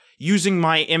there using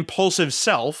my impulsive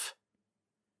self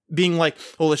being like,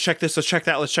 well, let's check this, let's check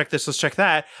that, let's check this, let's check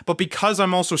that. But because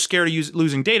I'm also scared of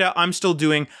losing data, I'm still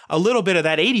doing a little bit of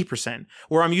that 80%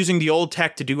 where I'm using the old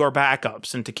tech to do our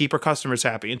backups and to keep our customers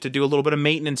happy and to do a little bit of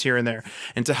maintenance here and there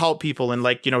and to help people and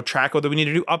like, you know, track whether we need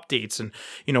to do updates and,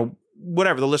 you know,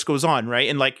 whatever, the list goes on, right?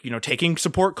 And like, you know, taking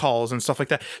support calls and stuff like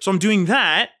that. So I'm doing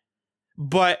that.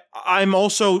 But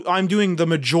I'm doing the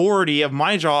majority of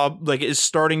my job, like is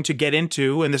starting to get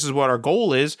into, and this is what our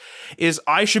goal is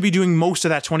I should be doing most of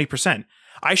that 20%.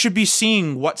 I should be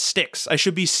seeing what sticks. I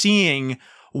should be seeing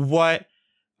what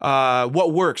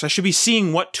works. I should be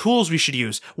seeing what tools we should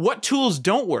use, what tools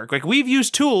don't work. Like we've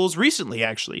used tools recently,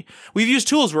 actually. We've used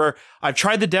tools where I've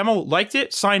tried the demo, liked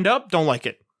it, signed up, don't like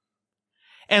it.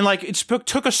 And like it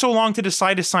took us so long to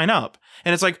decide to sign up.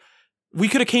 And it's like, we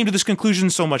could have came to this conclusion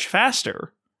so much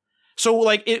faster. So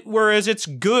like whereas it's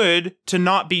good to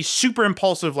not be super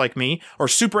impulsive like me or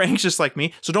super anxious like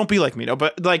me. So don't be like me. No,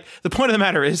 but like the point of the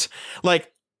matter is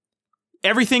like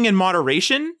everything in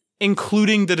moderation,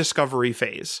 including the discovery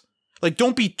phase. Like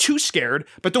don't be too scared,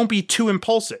 but don't be too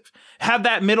impulsive. Have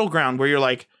that middle ground where you're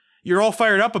like, you're all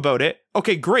fired up about it.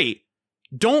 Okay, great.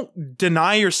 don't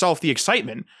deny yourself the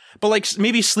excitement, but like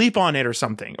maybe sleep on it or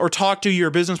something, or talk to your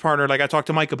business partner. Like I talked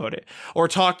to Mike about it, or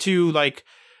talk to like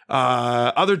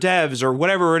other devs or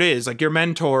whatever it is, like your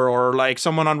mentor or like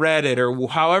someone on Reddit or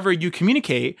however you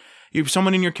communicate, you have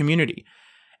someone in your community.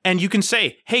 And you can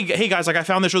say, hey guys, like I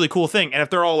found this really cool thing. And if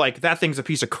they're all like, that thing's a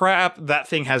piece of crap, that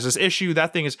thing has this issue,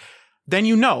 that thing is, then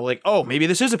you know, like, oh, maybe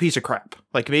this is a piece of crap.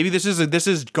 Like maybe this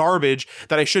is garbage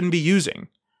that I shouldn't be using.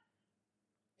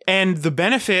 And the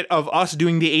benefit of us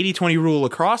doing the 80-20 rule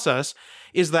across us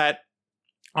is that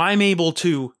I'm able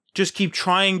to just keep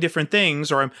trying different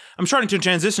things, or I'm starting to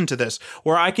transition to this,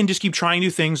 where I can just keep trying new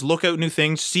things, look out new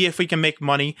things, see if we can make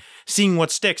money, seeing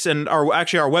what sticks. And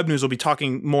our web news will be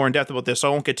talking more in depth about this, so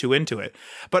I won't get too into it.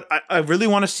 But I really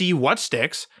want to see what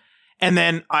sticks, and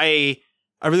then I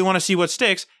really want to see what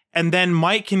sticks, and then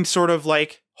Mike can sort of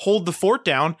like hold the fort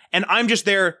down, and I'm just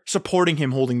there supporting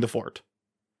him holding the fort.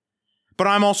 But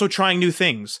I'm also trying new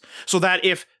things, so that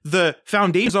if the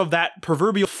foundations of that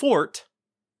proverbial fort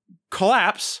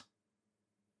collapse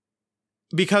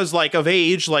because like of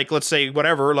age, like let's say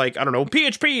whatever, like I don't know,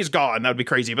 PHP is gone, that'd be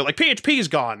crazy, but like PHP is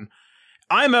gone,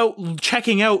 I'm out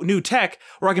checking out new tech,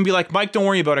 or I can be like, Mike, don't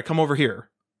worry about it, come over here.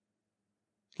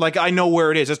 Like I know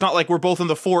where it is. It's not like we're both in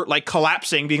the fort like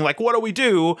collapsing, being like, what do we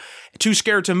do? Too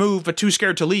scared to move, but too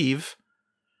scared to leave.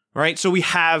 Right? So we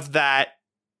have that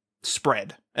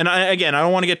spread. And I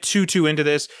don't want to get too into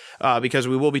this because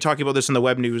we will be talking about this in the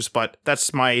web news, but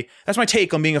that's my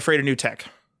take on being afraid of new tech.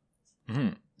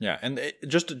 Mm-hmm. Yeah, and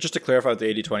just to clarify the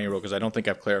 80-20 rule, because I don't think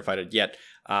I've clarified it yet.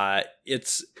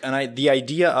 The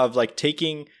idea of like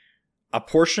taking a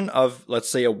portion of, let's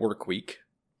say, a work week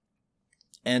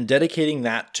and dedicating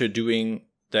that to doing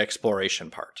the exploration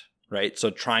part, right? So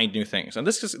trying new things, and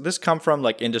this come from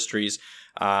like industries,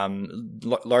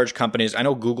 large companies. I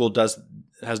know Google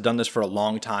has done this for a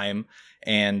long time,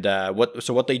 and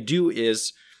what they do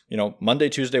is, you know, Monday,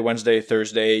 Tuesday, Wednesday,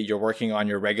 Thursday, you're working on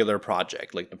your regular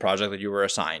project, like the project that you were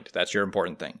assigned. That's your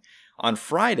important thing. On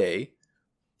Friday,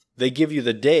 they give you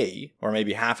the day, or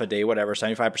maybe half a day, whatever,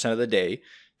 75% of the day,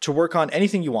 to work on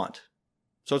anything you want.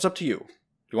 So it's up to you.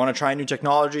 You want to try new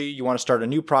technology, you want to start a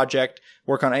new project,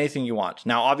 work on anything you want.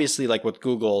 Now, obviously, like with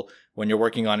Google, when you're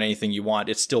working on anything you want,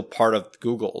 it's still part of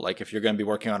Google. Like if you're going to be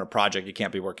working on a project, you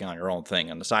can't be working on your own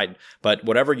thing on the side. But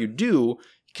whatever you do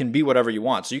can be whatever you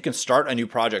want. So you can start a new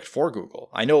project for Google.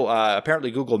 I know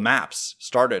apparently Google Maps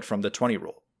started from the 20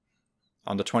 rule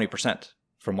on the 20%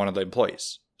 from one of the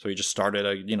employees. So he just started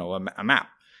a map,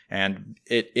 and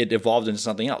it evolved into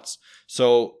something else.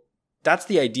 So that's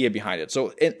the idea behind it.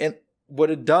 So and what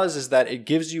it does is that it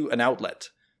gives you an outlet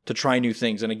to try new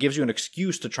things, and it gives you an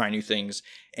excuse to try new things.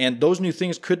 And those new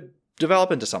things could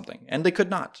develop into something, and they could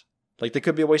not. Like they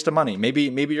could be a waste of money. Maybe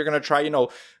you're going to try,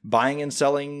 buying and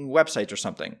selling websites or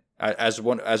something as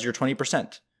your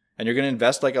 20%, and you're going to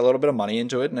invest like a little bit of money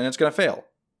into it, and then it's going to fail.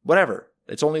 Whatever.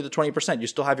 It's only the 20%. You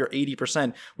still have your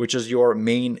 80%, which is your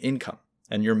main income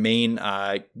and your main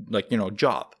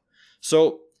job.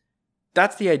 So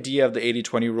that's the idea of the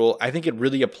 80-20 rule. I think it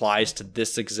really applies to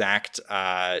this exact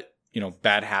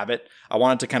bad habit. I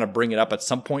wanted to kind of bring it up at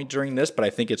some point during this, but I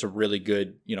think it's a really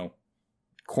good,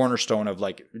 cornerstone of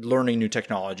like learning new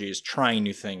technologies, trying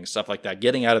new things, stuff like that,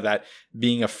 getting out of that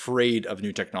being afraid of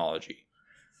new technology.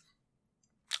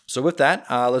 So with that,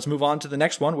 let's move on to the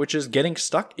next one, which is getting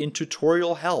stuck in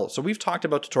tutorial hell. So we've talked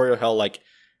about tutorial hell like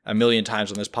a million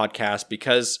times on this podcast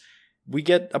because we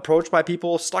get approached by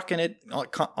people stuck in it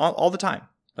all the time.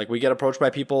 Like we get approached by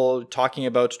people talking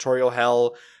about tutorial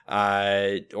hell,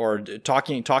 or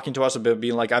talking to us about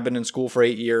being like, I've been in school for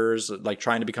 8 years, like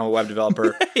trying to become a web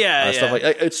developer. Stuff like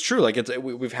it's true. Like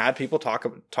we've had people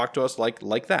talk to us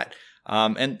like that.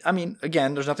 And I mean,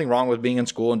 again, there's nothing wrong with being in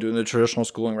school and doing the traditional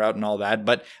schooling route and all that.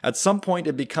 But at some point,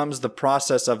 it becomes the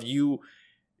process of you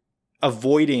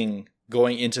avoiding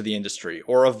going into the industry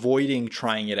or avoiding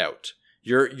trying it out.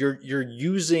 You're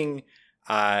using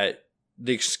the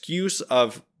excuse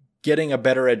of getting a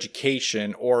better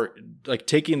education or like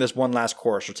taking this one last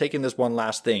course or taking this one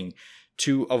last thing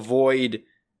to avoid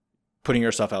putting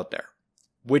yourself out there,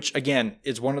 which again,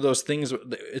 is one of those things.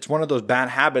 It's one of those bad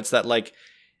habits that like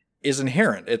is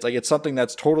inherent. It's like, it's something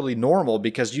that's totally normal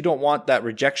because you don't want that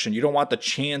rejection. You don't want the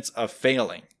chance of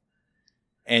failing.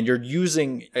 And you're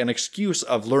using an excuse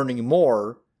of learning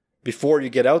more before you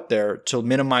get out there to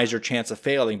minimize your chance of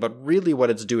failing. But really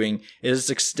what it's doing is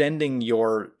extending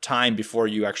your time before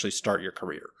you actually start your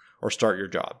career or start your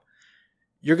job.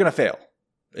 You're going to fail.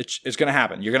 It's going to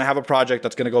happen. You're going to have a project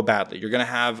that's going to go badly. You're going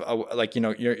to have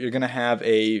you're going to have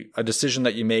a decision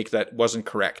that you make that wasn't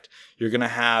correct. You're going to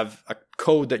have a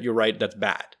code that you write that's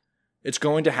bad. It's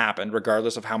going to happen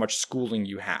regardless of how much schooling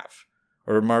you have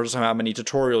or regardless of how many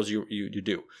tutorials you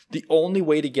do. The only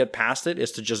way to get past it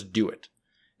is to just do it,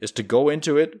 is to go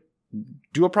into it,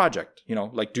 do a project,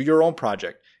 like do your own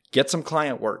project, get some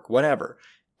client work, whatever.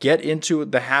 Get into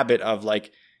the habit of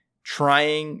like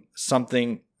trying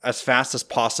something as fast as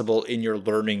possible in your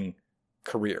learning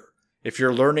career. If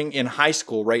you're learning in high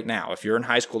school right now, if you're in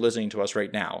high school listening to us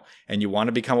right now and you want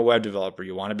to become a web developer,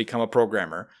 you want to become a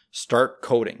programmer, start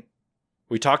coding.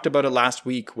 We talked about it last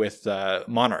week with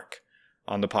Monarch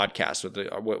on the podcast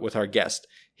with our guest.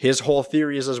 His whole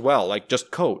theory is as well, like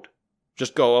just code.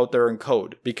 Just go out there and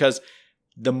code, because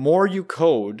the more you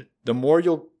code, the more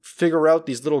you'll figure out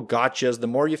these little gotchas, the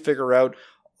more you figure out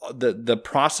the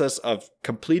process of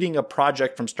completing a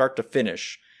project from start to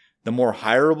finish, the more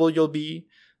hireable you'll be,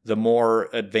 the more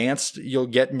advanced you'll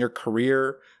get in your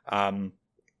career, and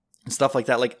stuff like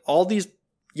that. Like all these,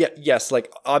 yes,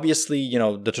 like obviously,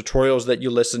 the tutorials that you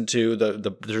listen to,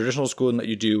 the traditional schooling that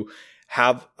you do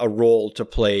have a role to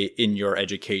play in your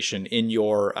education, in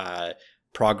your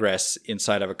progress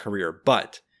inside of a career,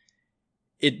 but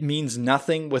it means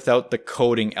nothing without the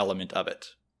coding element of it.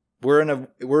 We're in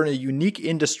a unique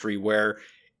industry where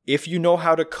if you know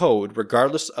how to code,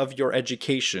 regardless of your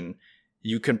education,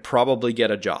 you can probably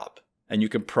get a job and you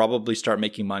can probably start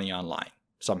making money online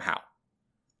somehow.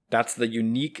 That's the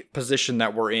unique position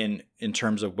that we're in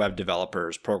terms of web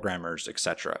developers, programmers,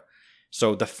 etc.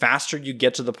 So the faster you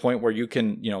get to the point where you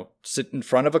can, sit in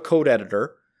front of a code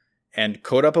editor and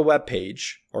code up a web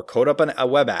page or code up a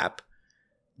web app,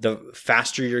 the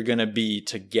faster you're going to be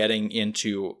to getting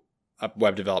into a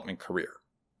web development career.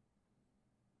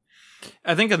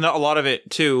 I think a lot of it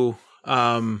too,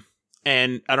 and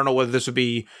I don't know whether this would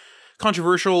be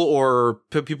controversial or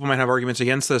people might have arguments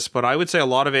against this, but I would say a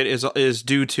lot of it is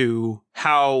due to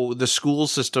how the school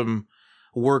system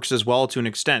works as well to an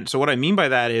extent. So what I mean by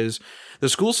that is the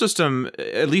school system,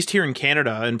 at least here in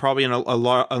Canada and probably in a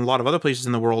lot of other places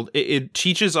in the world, it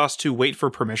teaches us to wait for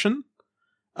permission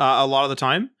a lot of the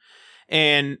time.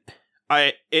 And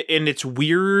it's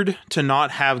weird to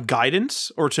not have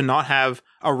guidance or to not have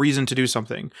a reason to do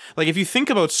something. Like if you think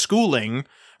about schooling,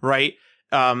 right?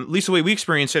 At least the way we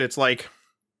experience it, it's like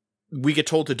we get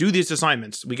told to do these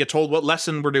assignments. We get told what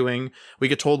lesson we're doing. We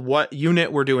get told what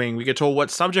unit we're doing. We get told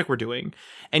what subject we're doing.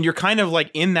 And you're kind of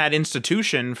like in that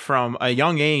institution from a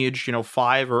young age,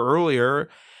 5 or earlier,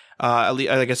 like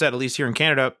I said, at least here in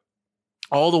Canada,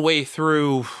 all the way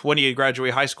through when do you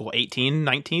graduate high school? 18,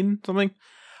 19, something?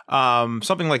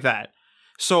 Something like that.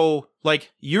 So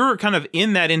like you're kind of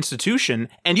in that institution,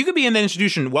 and you could be in that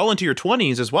institution well into your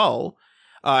 20s as well.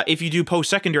 If you do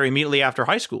post-secondary immediately after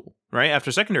high school, right?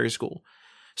 After secondary school.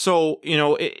 So,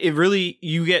 it really,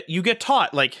 you get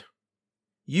taught, like,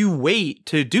 you wait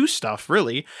to do stuff,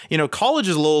 really. College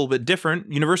is a little bit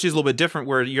different. University is a little bit different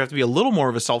where you have to be a little more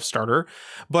of a self-starter.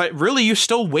 But really, you're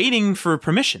still waiting for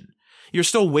permission. You're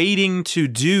still waiting to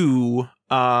do,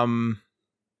 you're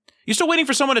still waiting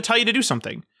for someone to tell you to do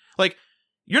something. Like,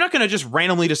 you're not going to just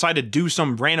randomly decide to do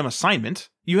some random assignment.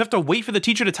 You have to wait for the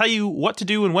teacher to tell you what to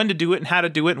do and when to do it and how to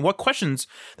do it and what questions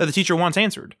that the teacher wants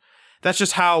answered. That's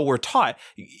just how we're taught.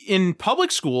 In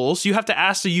public schools, you have to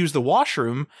ask to use the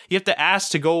washroom. You have to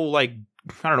ask to go, like,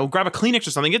 I don't know, grab a Kleenex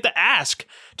or something. You have to ask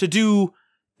to do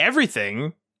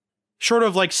everything short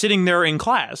of, like, sitting there in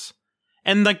class.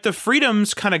 And, like, the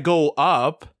freedoms kind of go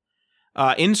up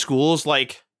in schools,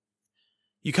 like,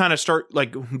 you kind of start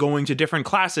like going to different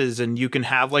classes, and you can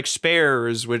have like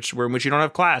spares, in which you don't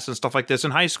have class and stuff like this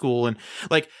in high school. And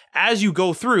like, as you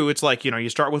go through, it's like, you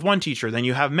start with one teacher, then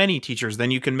you have many teachers, then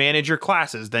you can manage your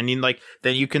classes. Then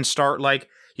you can start like,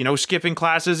 skipping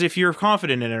classes if you're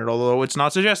confident in it, although it's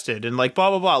not suggested, and like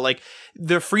blah, blah, blah. Like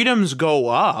the freedoms go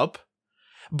up,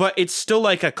 but it's still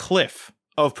like a cliff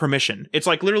of permission. It's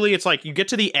like literally, it's like you get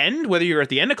to the end, whether you're at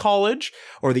the end of college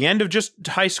or the end of just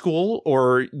high school,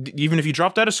 or even if you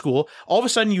dropped out of school, all of a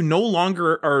sudden you no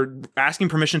longer are asking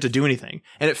permission to do anything.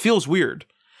 And it feels weird.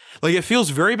 Like it feels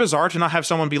very bizarre to not have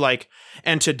someone be like,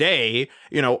 and today,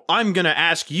 I'm going to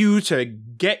ask you to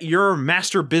get your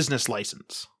master business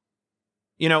license.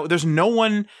 There's no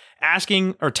one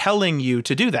asking or telling you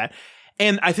to do that.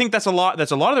 And I think that's a lot of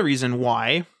the reason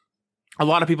why a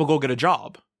lot of people go get a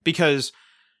job. Because,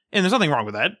 and there's nothing wrong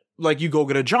with that, like you go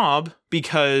get a job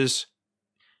because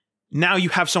now you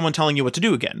have someone telling you what to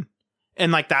do again.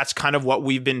 And like, that's kind of what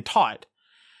we've been taught.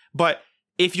 But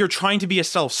if you're trying to be a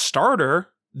self-starter,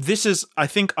 this is, I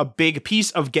think, a big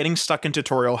piece of getting stuck in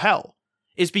tutorial hell,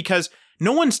 is because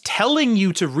no one's telling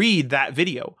you to read that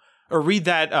video, or read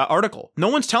that article. No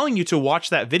one's telling you to watch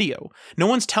that video. No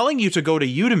one's telling you to go to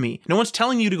Udemy. No one's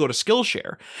telling you to go to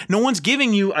Skillshare. No one's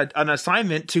giving you an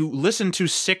assignment to listen to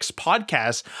 6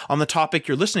 podcasts on the topic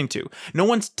you're listening to. No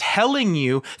one's telling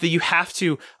you that you have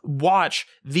to watch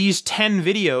these 10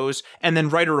 videos and then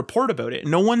write a report about it.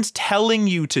 No one's telling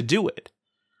you to do it.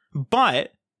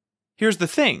 But here's the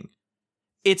thing.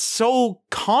 It's so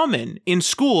common in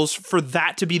schools for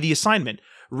that to be the assignment.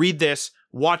 Read this,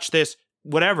 watch this,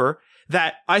 whatever,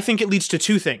 that I think it leads to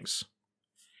 2 things.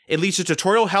 It leads to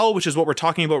tutorial hell, which is what we're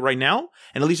talking about right now,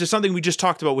 and it leads to something we just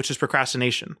talked about, which is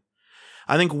procrastination.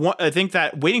 I think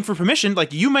that waiting for permission,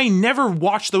 like, you may never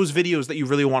watch those videos that you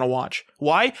really want to watch.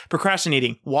 Why?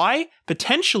 Procrastinating. Why?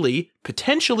 Potentially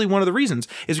one of the reasons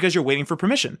is because you're waiting for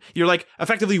permission. You're like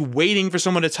effectively waiting for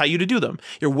someone to tell you to do them.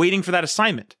 You're waiting for that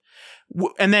assignment.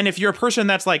 And then if you're a person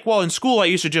that's like, well, in school, I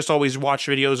used to just always watch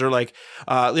videos or like,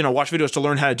 watch videos to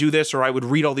learn how to do this, or I would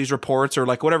read all these reports or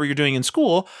like whatever you're doing in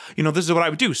school, this is what I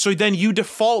would do. So then you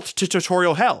default to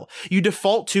tutorial hell. You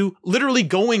default to literally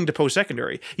going to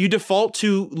post-secondary. You default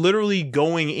to literally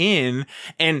going in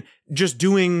and just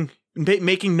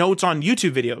making notes on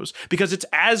YouTube videos because it's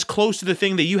as close to the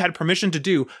thing that you had permission to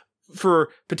do for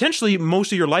potentially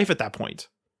most of your life at that point.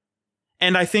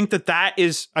 And I think that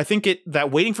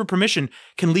waiting for permission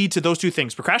can lead to those 2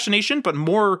 things: procrastination, but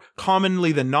more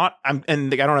commonly than not,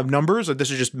 and I don't have numbers. This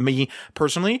is just me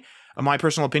personally, my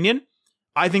personal opinion.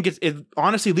 I think it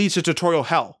honestly leads to tutorial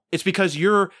hell. It's because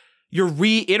you're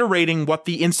reiterating what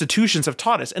the institutions have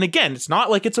taught us. And again, it's not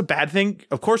like it's a bad thing.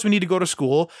 Of course, we need to go to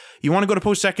school. You want to go to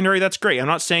post-secondary, that's great. I'm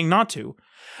not saying not to.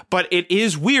 But it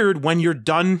is weird when you're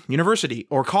done university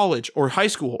or college or high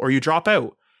school or you drop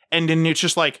out. And then it's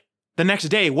just like, the next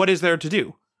day, what is there to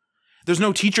do? There's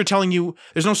no teacher telling you,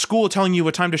 there's no school telling you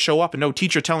what time to show up, and no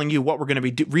teacher telling you what we're going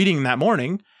to be reading that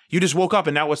morning. You just woke up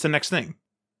and now what's the next thing?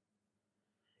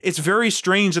 It's very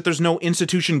strange that there's no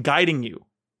institution guiding you.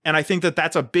 And I think that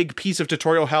that's a big piece of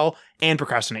tutorial hell and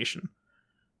procrastination.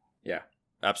 Yeah,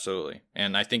 absolutely.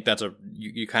 And I think that's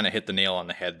you kind of hit the nail on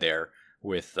the head there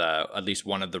with at least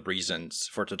one of the reasons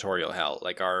for tutorial hell.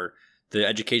 Like the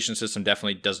education system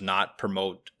definitely does not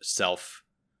promote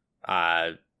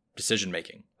decision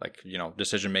making,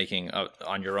 decision making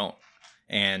on your own.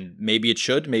 And maybe it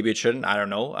should, maybe it shouldn't. I don't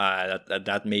know.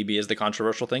 That maybe is the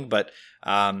controversial thing, but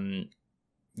I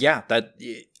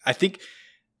think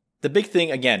the big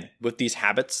thing again with these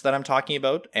habits that I'm talking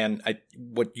about, and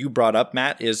what you brought up,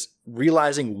 Matt, is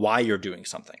realizing why you're doing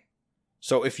something.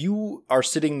 So if you are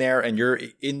sitting there and you're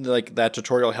in like that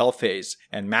tutorial hell phase,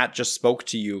 and Matt just spoke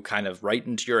to you kind of right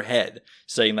into your head,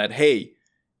 saying that, hey,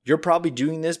 you're probably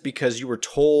doing this because you were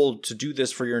told to do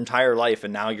this for your entire life,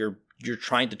 and now you're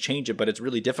trying to change it, but it's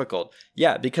really difficult.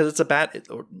 Yeah, because it's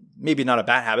or maybe not a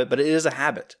bad habit, but it is a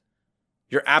habit.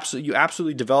 You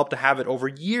absolutely developed a habit over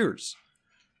years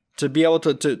to be able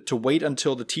to wait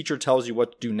until the teacher tells you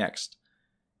what to do next.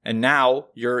 And now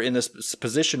you're in this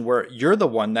position where you're the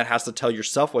one that has to tell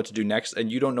yourself what to do next,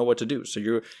 and you don't know what to do. So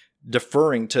you're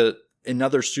deferring to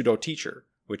another pseudo teacher,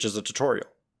 which is a tutorial.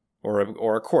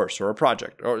 Or a course or a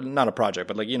project, or not a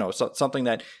project, but something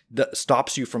that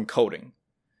stops you from coding.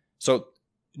 So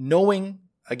knowing,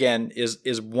 again,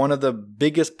 is one of the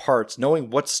biggest parts. Knowing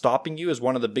what's stopping you is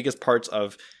one of the biggest parts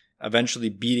of eventually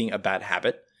beating a bad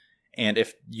habit. And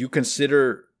if you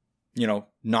consider,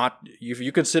 if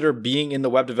you consider being in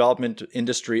the web development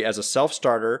industry as a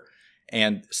self-starter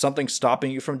and something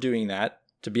stopping you from doing that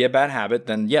to be a bad habit,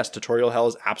 then yes, tutorial hell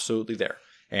is absolutely there.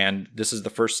 And this is the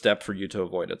first step for you to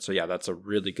avoid it. So yeah, that's a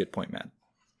really good point, man.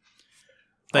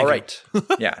 Thank All you. right.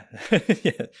 Yeah.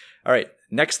 Yeah. All right.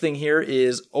 Next thing here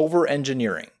is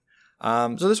over-engineering.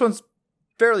 So this one's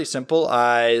fairly simple.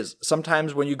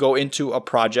 Sometimes when you go into a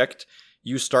project,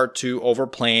 you start to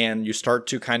overplan. You start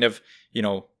to kind of,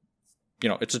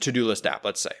 it's a to-do list app,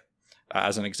 let's say,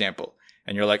 as an example.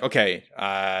 And you're like, okay,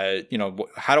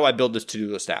 how do I build this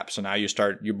to-do list app? So now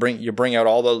you bring out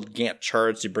all the Gantt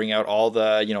charts, you bring out all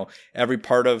the, every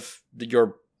part of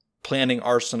your planning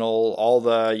arsenal, all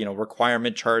the,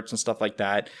 requirement charts and stuff like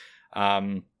that.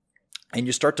 And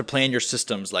you start to plan your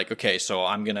systems like, okay, so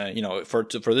I'm going to,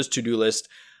 for this to-do list,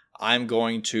 I'm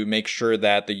going to make sure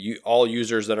that all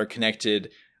users that are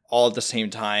connected all at the same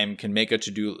time can make a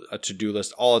to-do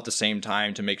list all at the same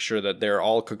time to make sure that they're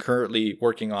all concurrently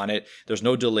working on it. There's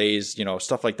no delays,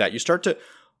 stuff like that. You start to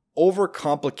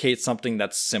overcomplicate something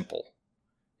that's simple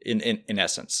in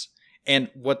essence. And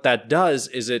what that does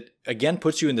is it again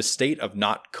puts you in the state of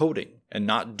not coding and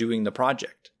not doing the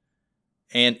project.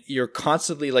 And you're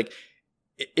constantly like,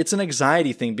 it's an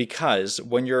anxiety thing, because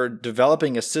when you're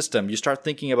developing a system, you start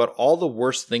thinking about all the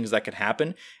worst things that could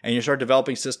happen, and you start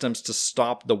developing systems to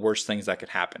stop the worst things that could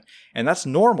happen. And that's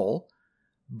normal,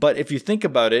 but if you think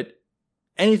about it,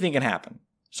 anything can happen.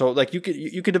 So like you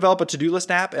could develop a to-do list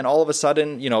app, and all of a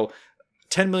sudden,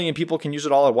 10 million people can use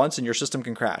it all at once and your system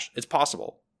can crash. It's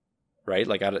possible, right?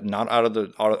 Like not out of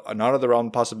the realm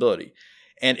of possibility.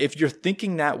 And if you're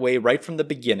thinking that way right from the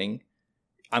beginning,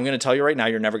 I'm going to tell you right now,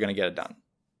 you're never going to get it done.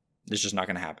 It's just not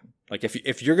going to happen. Like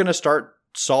if you're going to start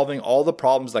solving all the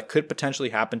problems that could potentially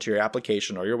happen to your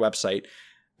application or your website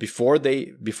before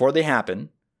they happen,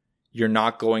 you're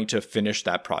not going to finish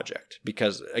that project,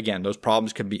 because again, those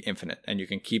problems can be infinite, and you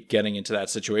can keep getting into that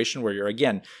situation where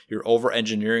you're over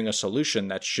engineering a solution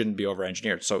that shouldn't be over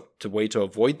engineered. So the way to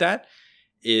avoid that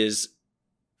is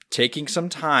taking some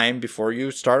time before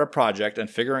you start a project and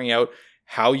figuring out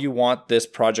how you want this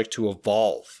project to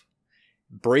evolve.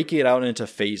 Break it out into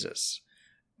phases.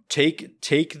 Take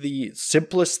the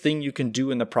simplest thing you can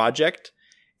do in the project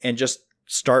and just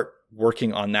start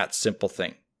working on that simple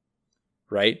thing,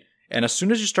 right? And as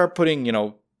soon as you start putting,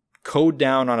 code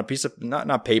down on a piece of,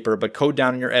 not paper, but code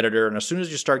down in your editor, and as soon as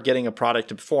you start getting a product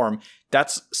to perform,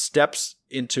 that's steps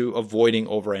into avoiding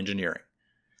over-engineering.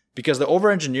 Because the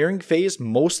over-engineering phase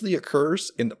mostly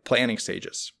occurs in the planning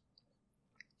stages.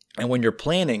 And when you're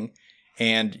planning,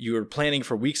 and you're planning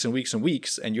for weeks and weeks and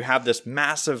weeks, and you have this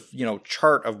massive,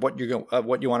 chart of what you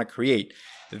want to create,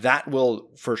 that will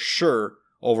for sure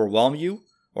overwhelm you,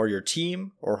 or your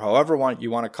team, or however you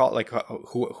want to call it, like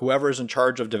whoever is in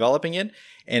charge of developing it,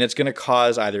 and it's going to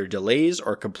cause either delays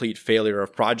or complete failure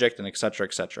of project, and et cetera,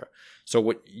 et cetera. So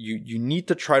what you need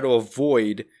to try to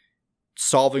avoid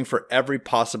solving for every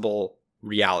possible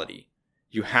reality.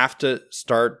 You have to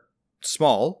start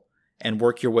small and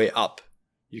work your way up.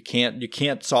 You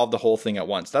can't solve the whole thing at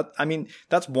once.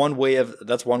 That's one way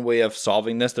of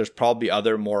solving this. There's probably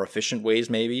other more efficient ways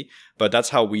maybe, but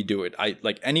that's how we do it.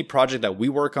 Like any project that we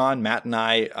work on, Matt and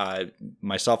I,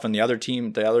 myself and the other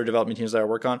development teams that I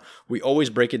work on, we always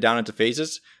break it down into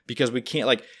phases, because we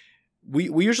can't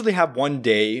we usually have one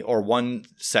day or one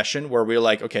session where we're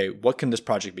like, okay, what can this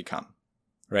project become?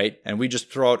 Right? And we just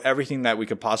throw out everything that we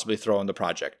could possibly throw in the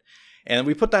project. And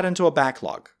we put that into a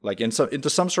backlog, into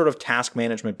some sort of task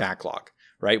management backlog,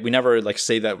 right? We never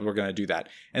say that we're going to do that.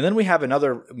 And then we have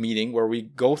another meeting where we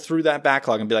go through that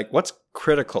backlog and be like, what's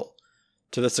critical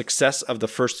to the success of the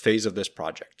first phase of this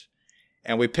project?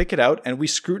 And we pick it out and we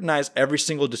scrutinize every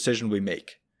single decision we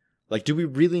make. Like, do we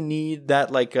really need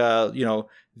that,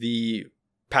 the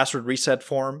password reset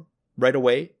form right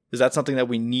away? Is that something that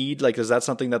we need? Is that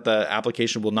something that the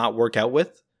application will not work out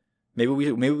with? Maybe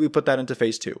we put that into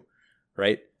phase 2.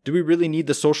 Right? Do we really need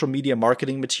the social media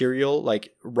marketing material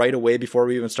right away before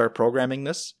we even start programming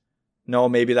this? No,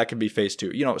 maybe that could be phase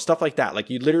 2. Stuff like that.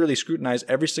 You literally scrutinize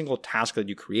every single task that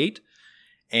you create.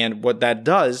 And what that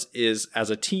does is, as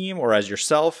a team or as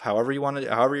yourself, however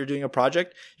you're doing a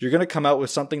project, you're going to come out with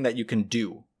something that you can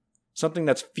do, something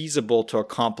that's feasible to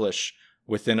accomplish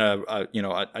within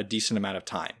a decent amount of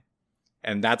time.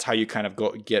 And that's how you kind of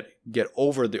get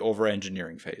over the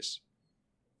over-engineering phase.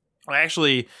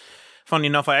 Funny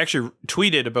enough, I actually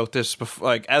tweeted about this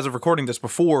as of recording this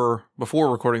before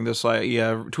recording this. I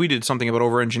tweeted something about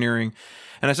over-engineering,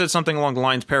 and I said something along the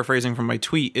lines, paraphrasing from my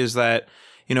tweet, is that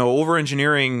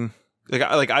over-engineering.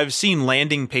 I've seen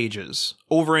landing pages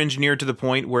over-engineered to the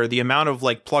point where the amount of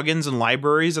plugins and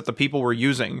libraries that the people were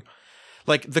using,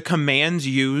 the commands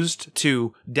used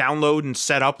to download and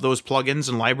set up those plugins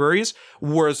and libraries,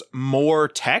 was more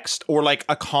text, or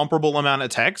a comparable amount of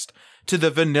text to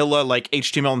the vanilla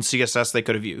HTML and CSS they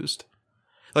could have used.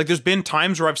 There's been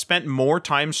times where I've spent more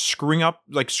time screwing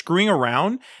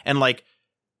around and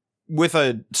with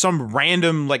some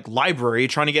random library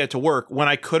trying to get it to work, when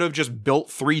I could have just built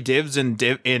 3 divs in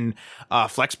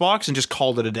Flexbox and just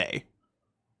called it a day.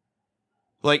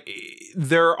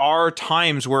 There are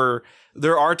times,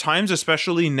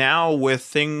 especially now with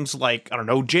things like, I don't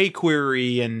know,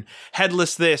 jQuery and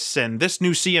headless this and this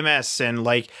new CMS and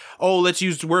let's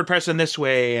use WordPress in this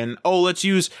way, and let's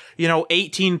use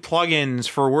 18 plugins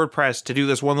for WordPress to do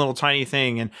this one little tiny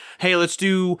thing, and hey, let's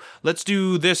do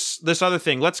this other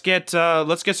thing. Let's get some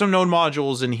Node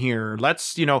modules in here.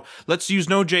 Let's use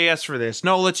Node.js for this.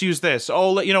 No, let's use this.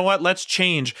 You know what? Let's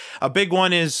change. A big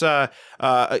one is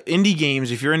indie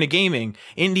games. If you're into gaming,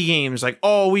 indie games,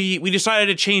 we decided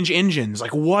to change engines.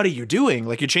 What are you doing?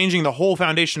 You're changing the whole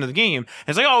foundation of the game.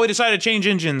 And it's we decided to change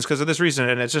engines because of this reason.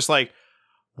 And it's just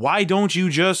why don't you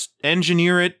just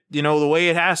engineer it, the way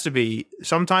it has to be?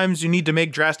 Sometimes you need to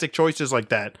make drastic choices like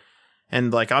that.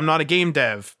 And I'm not a game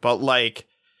dev, but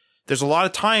there's a lot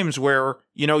of times where,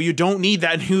 you don't need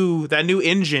that new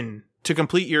engine to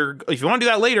complete your, if you want to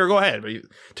do that later, go ahead, but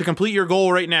to complete your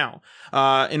goal right now.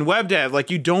 In web dev, like,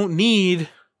 you don't need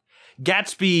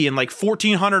Gatsby and like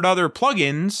 1,400 other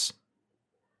plugins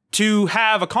to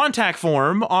have a contact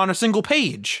form on a single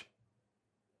page.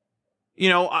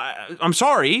 I'm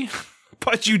sorry,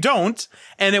 but you don't,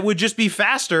 and it would just be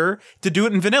faster to do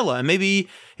it in vanilla. And maybe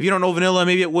if you don't know vanilla,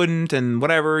 maybe it wouldn't, and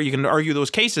whatever, you can argue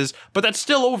those cases, but that's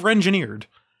still over-engineered.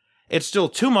 It's still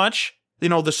too much.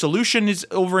 The solution is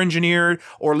over-engineered,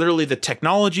 or literally the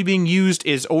technology being used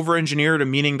is over-engineered,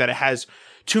 meaning that it has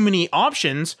too many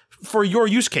options for your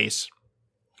use case.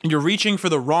 You're reaching for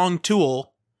the wrong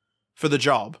tool for the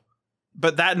job.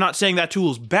 But that, not saying that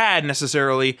tool is bad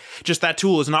necessarily, just that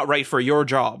tool is not right for your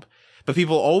job. But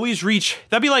people always reach,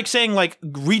 that'd be like saying like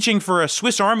reaching for a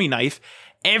Swiss Army knife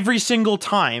every single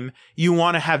time you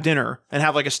want to have dinner and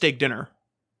have like a steak dinner.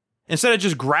 Instead of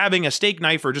just grabbing a steak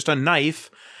knife or just a knife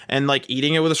and like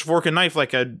eating it with a fork and knife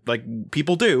like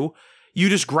people do, you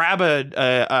just grab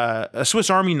a Swiss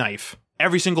Army knife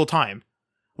every single time.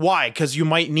 Why? Because you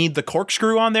might need the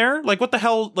corkscrew on there? Like, what the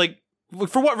hell? Like,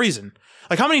 for what reason?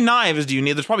 Like, how many knives do you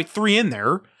need? There's probably 3 in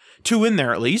there. 2 in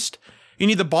there, at least. You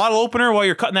need the bottle opener while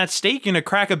you're cutting that steak. You're going to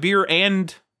crack a beer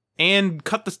and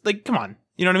cut the... Like, come on.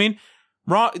 You know what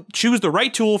I mean? Choose the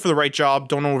right tool for the right job.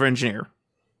 Don't over-engineer.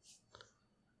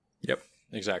 Yep,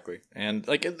 exactly. And,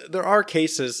 like, there are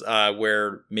cases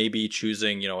where maybe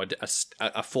choosing,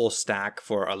 a full stack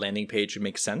for a landing page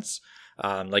makes sense.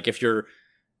 Like,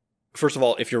 first of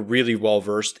all, if you're really well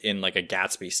versed in like a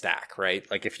Gatsby stack, right?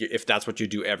 Like if that's what you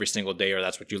do every single day, or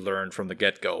that's what you learn from the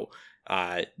get-go,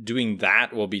 doing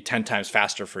that will be 10 times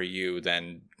faster for you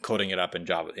than coding it up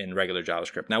in regular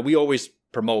JavaScript. Now, we always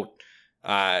promote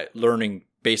learning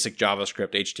basic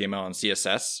JavaScript, HTML, and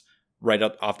CSS right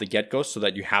up off the get-go, so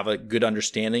that you have a good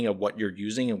understanding of what you're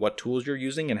using and what tools you're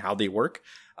using and how they work.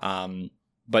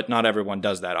 But not everyone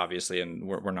does that, obviously, and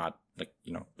we're not, like,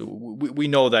 we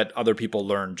know that other people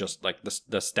learn just like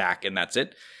the stack and that's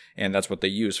it, and that's what they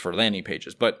use for landing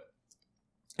pages. But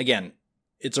again,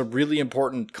 it's a really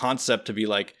important concept to be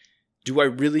like, do I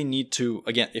really need to,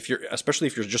 again, especially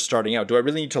if you're just starting out, do I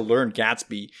really need to learn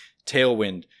Gatsby,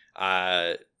 Tailwind,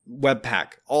 Webpack,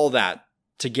 all that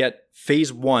to get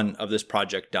phase 1 of this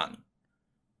project done,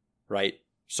 right?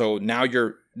 So now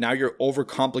you're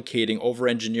overcomplicating,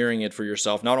 over-engineering it for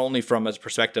yourself, not only from a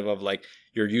perspective of like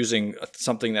you're using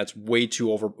something that's way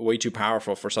too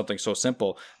powerful for something so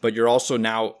simple, but you're also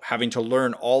now having to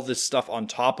learn all this stuff on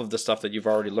top of the stuff that you've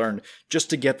already learned just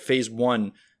to get phase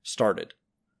 1 started.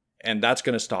 And that's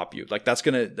going to stop you. Like that's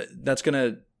going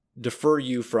to defer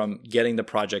you from getting the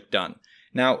project done.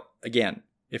 Now, again,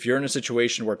 if you're in a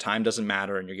situation where time doesn't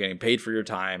matter and you're getting paid for your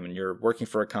time and you're working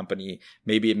for a company,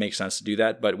 maybe it makes sense to do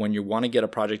that. But when you want to get a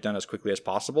project done as quickly as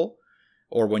possible,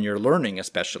 or when you're learning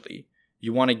especially,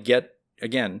 you want to get,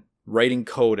 again, writing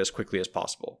code as quickly as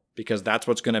possible, because that's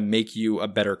what's going to make you a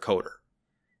better coder.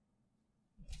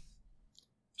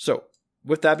 So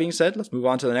with that being said, let's move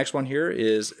on to the next one here,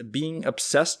 is being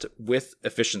obsessed with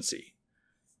efficiency.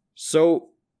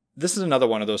 So this is another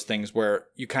one of those things where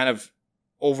you kind of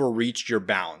overreached your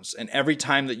bounds, and every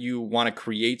time that you want to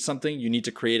create something, you need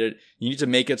to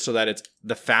make it so that it's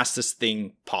the fastest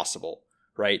thing possible,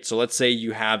 right? So let's say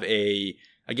you have a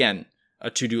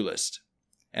to-do list,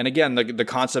 and again, the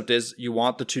concept is you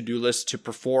want the to-do list to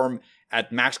perform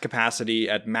at max capacity,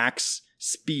 at max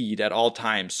speed at all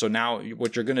times. So now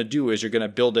what you're going to do is you're going to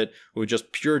build it with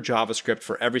just pure JavaScript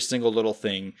for every single little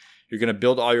thing. You're going to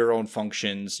build all your own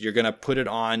functions. You're going to put it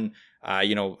on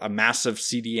a massive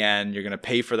CDN. You're going to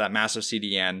pay for that massive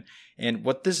CDN. And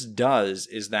what this does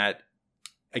is that,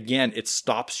 again, it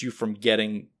stops you from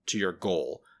getting to your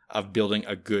goal of building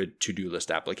a good to-do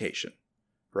list application,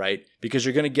 right? Because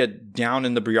you're going to get down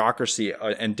in the bureaucracy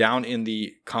and down in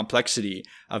the complexity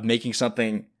of making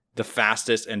something the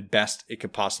fastest and best it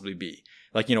could possibly be.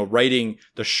 Like, writing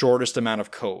the shortest amount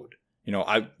of code.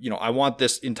 I want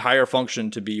this entire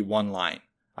function to be 1 line.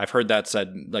 I've heard that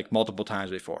said like multiple times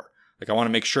before. Like, I want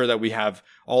to make sure that we have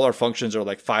all our functions are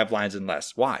like 5 lines and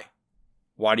less. Why?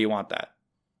 Why do you want that?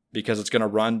 Because it's going to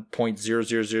run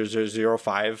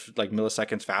 0.00005 like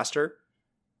milliseconds faster.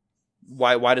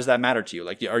 Why does that matter to you?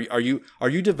 Like, are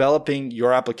you developing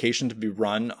your application to be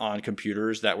run on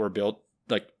computers that were built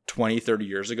like 20, 30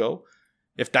 years ago?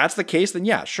 If that's the case, then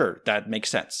yeah, sure, that makes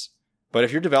sense. But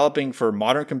if you're developing for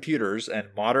modern computers and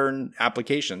modern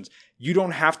applications, you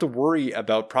don't have to worry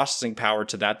about processing power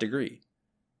to that degree.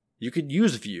 You could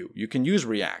use Vue, you can use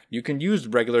React, you can use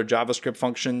regular JavaScript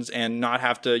functions and not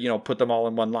have to, put them all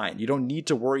in 1 line. You don't need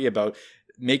to worry about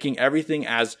making everything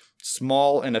as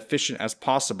small and efficient as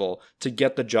possible to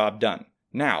get the job done.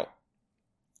 Now,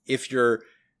 if you're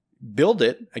build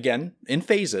it again in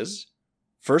phases,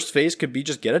 first phase could be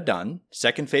just get it done.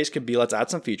 Second phase could be let's add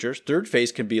some features. Third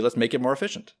phase could be let's make it more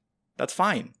efficient. That's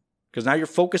fine. Because now you're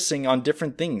focusing on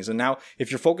different things. And now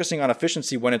if you're focusing on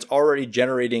efficiency when it's already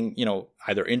generating,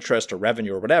 either interest or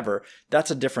revenue or whatever, that's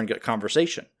a different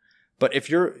conversation. But if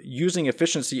you're using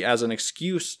efficiency as an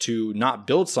excuse to not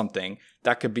build something,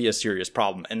 that could be a serious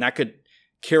problem. And that could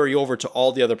carry over to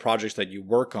all the other projects that you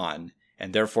work on.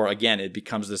 And therefore, again, it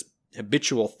becomes this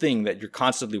habitual thing that you're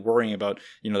constantly worrying about,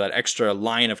 that extra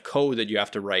line of code that you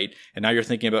have to write. And now you're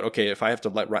thinking about, okay, if I have to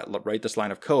write this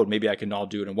line of code, maybe I can all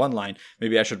do it in one line.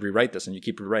 Maybe I should rewrite this. And you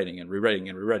keep rewriting and rewriting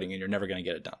and rewriting, and you're never going to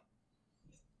get it done.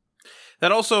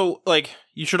 That also,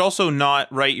 you should also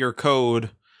not write your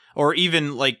code, or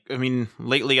even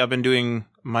lately I've been doing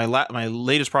my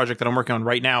latest project that I'm working on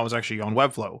right now is actually on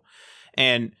Webflow.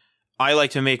 And I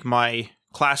like to make my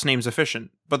class names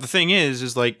efficient. But the thing is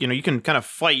you can kind of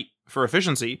fight for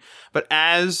efficiency, but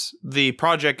as the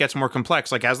project gets more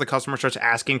complex, as the customer starts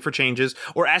asking for changes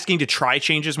or asking to try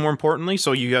changes, more importantly,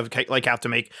 so you have to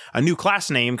make a new class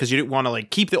name because you didn't want to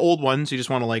keep the old ones, you just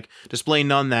want to display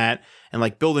none that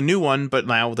and build a new one, but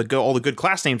now all the good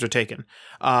class names are taken,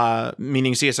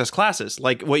 meaning CSS classes.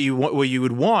 What you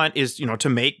would want is to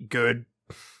make good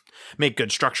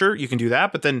structure. You can do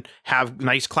that, but then have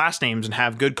nice class names and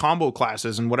have good combo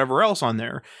classes and whatever else on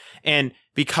there. And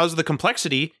because of the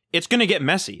complexity, it's going to get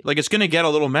messy. It's going to get a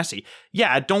little messy.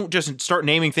 Yeah, don't just start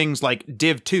naming things like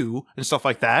div2 and stuff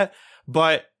like that,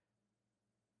 but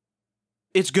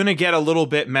it's going to get a little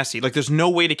bit messy. There's no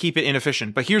way to keep it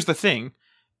inefficient. But here's the thing.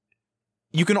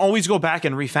 You can always go back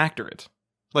and refactor it.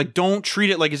 Don't treat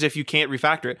it as if you can't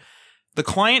refactor it. The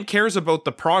client cares about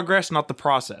the progress, not the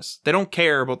process. They don't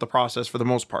care about the process for the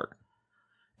most part.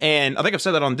 And I think I've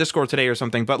said that on Discord today or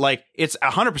something, but it's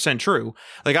 100% true.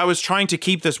 I was trying to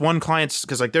keep this one client's,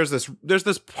 because there's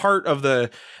this part of the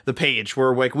page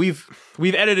where we've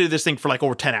edited this thing for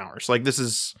over 10 hours. This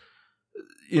is,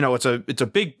 it's a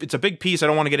big piece. I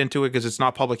don't want to get into it because it's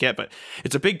not public yet, but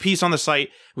it's a big piece on the site.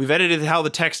 We've edited how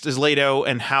the text is laid out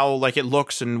and how it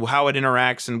looks and how it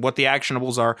interacts and what the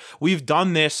actionables are. We've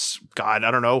done this, God,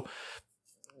 I don't know,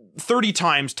 30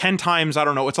 times, 10 times. I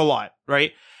don't know. It's a lot,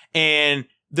 right? And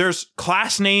there's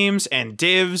class names and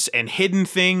divs and hidden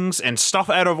things and stuff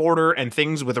out of order and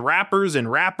things with wrappers and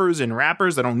wrappers and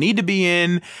wrappers that don't need to be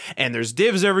in. And there's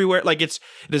divs everywhere. It's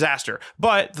a disaster.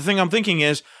 But the thing I'm thinking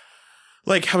is,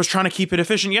 I was trying to keep it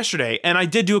efficient yesterday, and I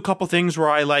did do a couple things where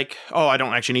I I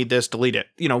don't actually need this, delete it.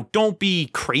 Don't be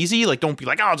crazy. Don't be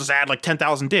I'll just add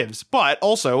 10,000 divs. But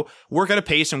also work at a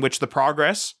pace in which the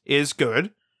progress is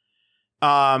good.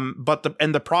 But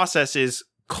the process is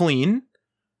clean.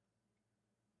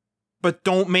 But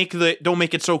don't make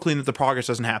it so clean that the progress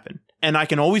doesn't happen. And I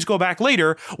can always go back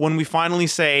later when we finally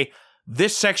say,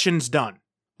 this section's done.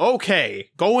 Okay,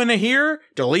 go into here,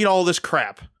 delete all this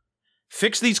crap.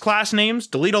 Fix these class names,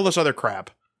 delete all this other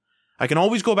crap. I can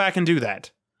always go back and do that.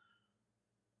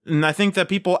 And I think that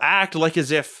people act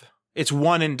as if it's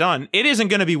one and done. It isn't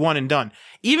going to be one and done.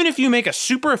 Even if you make a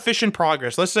super efficient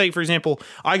progress, let's say, for example,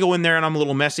 I go in there and I'm a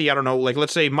little messy. I don't know.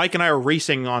 Let's say Mike and I are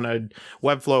racing on a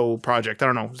Webflow project. I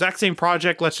don't know. Exact same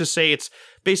project. Let's just say it's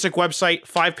basic website,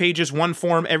 5 pages, 1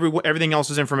 form. Everything else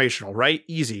is informational, right?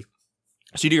 Easy.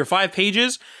 So you do your 5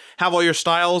 pages, have all your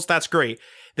styles. That's great.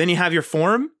 Then you have your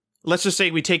form. Let's just say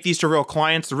we take these to real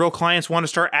clients. The real clients want to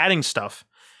start adding stuff.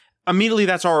 Immediately,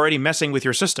 that's already messing with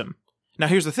your system. Now,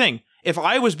 here's the thing. If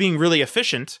I was being really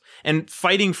efficient and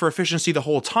fighting for efficiency the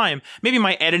whole time, maybe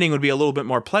my editing would be a little bit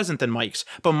more pleasant than Mike's.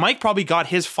 But Mike probably got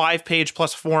his 5-page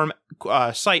plus form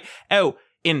site out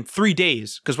in 3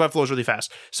 days because Webflow is really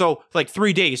fast. So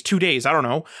 3 days, 2 days, I don't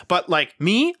know. But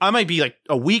me, I might be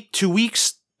a week, 2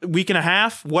 weeks, week and a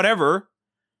half, whatever,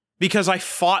 because I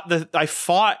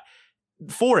fought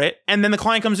for it, and then the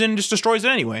client comes in and just destroys it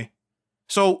anyway.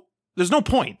 So there's no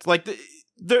point.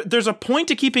 There's a point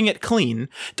to keeping it clean.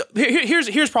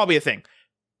 Here's probably a thing.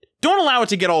 Don't allow it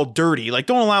to get all dirty.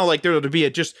 Don't allow there to be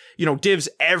divs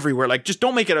everywhere. Just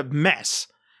don't make it a mess.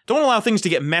 Don't allow things to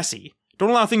get messy. Don't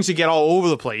allow things to get all over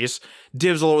the place.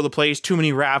 Divs all over the place. Too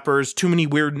many wrappers. Too many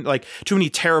weird, too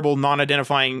many terrible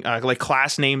non-identifying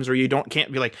class names where you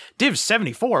can't be div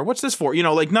 74. What's this for?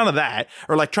 None of that.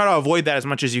 Or try to avoid that as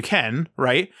much as you can.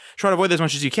 Right? Try to avoid that as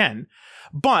much as you can.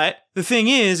 But the thing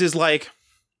is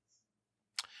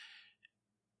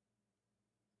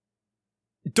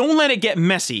don't let it get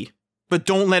messy, but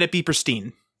don't let it be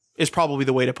pristine, is probably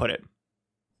the way to put it.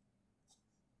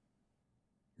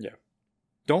 Yeah.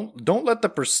 Don't let the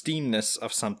pristineness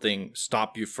of something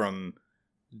stop you from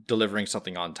delivering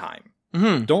something on time.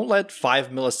 Mm-hmm. Don't let 5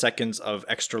 milliseconds of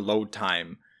extra load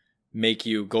time make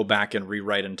you go back and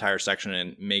rewrite an entire section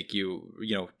and make you,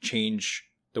 change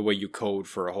the way you code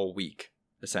for a whole week,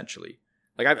 essentially.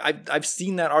 Like I've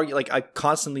seen that argue. Like I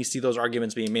constantly see those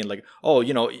arguments being made. Like, oh,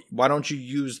 why don't you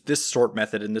use this sort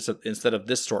method in this instead of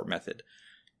this sort method?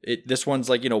 This one's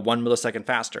like 1 millisecond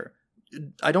faster.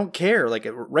 I don't care. Like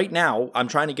right now, I'm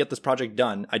trying to get this project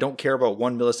done. I don't care about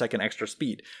 1 millisecond extra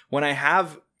speed. When I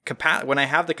have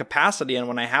the capacity and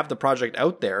when I have the project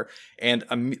out there and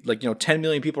 10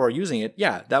 million people are using it,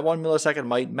 yeah, that 1 millisecond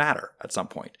might matter at some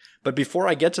point. But before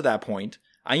I get to that point,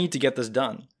 I need to get this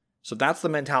done. So that's the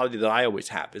mentality that I always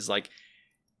have, is like,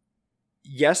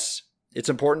 yes, it's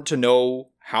important to know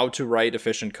how to write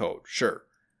efficient code, sure.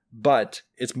 But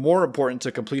it's more important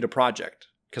to complete a project.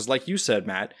 Because like you said,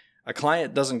 Matt, a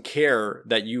client doesn't care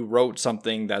that you wrote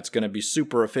something that's going to be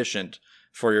super efficient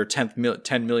for your 10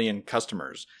 million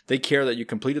customers. They care that you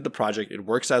completed the project, it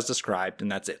works as described,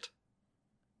 and that's it.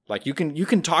 Like you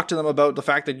can talk to them about the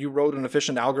fact that you wrote an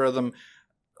efficient algorithm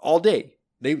all day.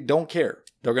 They don't care.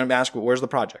 They're going to ask, well, where's the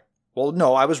project? Well,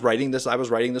 no, I was writing this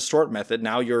sort method.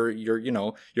 Now your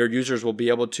users will be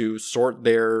able to sort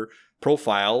their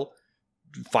profile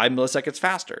 5 milliseconds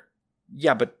faster.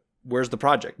 Yeah, but where's the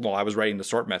project? Well, I was writing the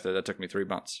sort method. That took me 3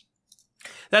 months.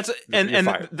 That's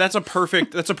a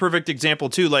perfect example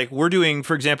too. Like we're doing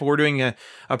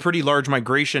a pretty large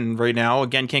migration right now.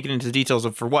 Again, can't get into the details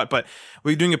of for what, but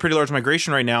we're doing a pretty large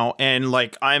migration right now. And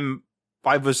like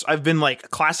I've been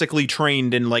like classically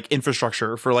trained in like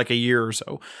infrastructure for like a year or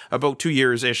so, about 2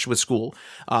 years ish with school,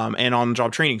 and on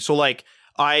job training. So like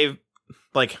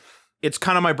it's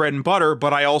kind of my bread and butter,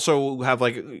 but I also have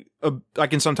I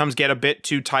can sometimes get a bit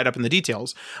too tied up in the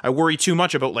details. I worry too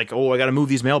much about like, oh, I got to move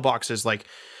these mailboxes. Like,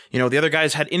 the other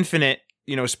guys had infinite,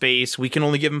 space. We can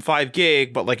only give them 5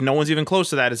 gig, but like no one's even close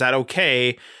to that. Is that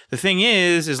okay? The thing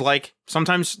is like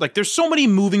sometimes like there's so many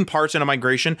moving parts in a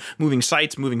migration, moving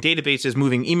sites, moving databases,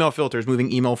 moving email filters,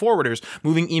 moving email forwarders,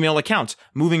 moving email accounts,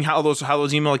 moving how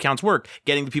those email accounts work,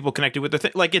 getting the people connected with the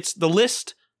thing. Like the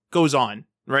list goes on.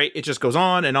 Right? It just goes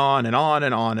on and on and on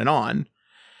and on and on.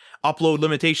 Upload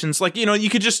limitations. Like, you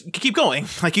could just keep going.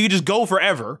 Like you could just go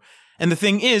forever. And the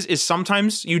thing is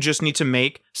sometimes you just need to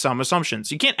make some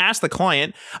assumptions. You can't ask the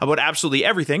client about absolutely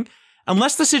everything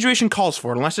unless the situation calls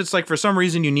for it. Unless it's like for some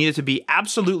reason you need it to be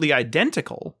absolutely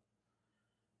identical.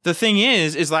 The thing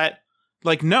is that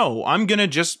like, no, I'm going to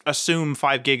just assume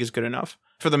 5 gig is good enough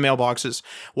for the mailboxes.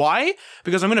 Why?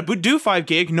 Because I'm going to do 5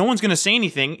 gig. No one's going to say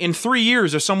anything. In 3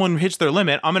 years, if someone hits their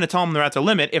limit, I'm going to tell them they're at the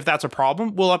limit. If that's a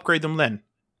problem, we'll upgrade them then.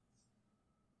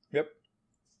 Yep.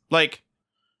 Like,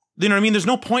 you know what I mean? There's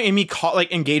no point in me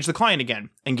engage the client again.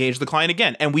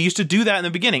 And we used to do that in the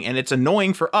beginning. And it's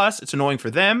annoying for us. It's annoying for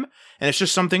them. And it's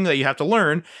just something that you have to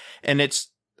learn. And it's,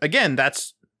 again,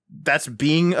 that's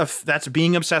being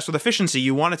obsessed with efficiency.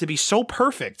 You want it to be so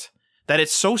perfect that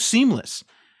it's so seamless.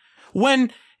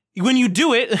 When you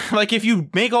do it, like if you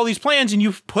make all these plans and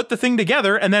you put the thing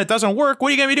together and then it doesn't work, what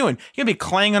are you going to be doing? You're going to be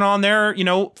clanging on there,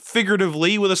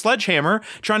 figuratively with a sledgehammer,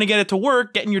 trying to get it to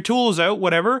work, getting your tools out,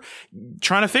 whatever,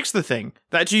 trying to fix the thing.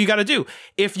 That's what you got to do.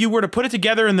 If you were to put it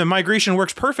together and the migration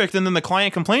works perfect and then the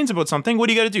client complains about something, what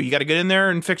do you got to do? You got to get in there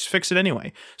and fix it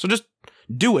anyway. So just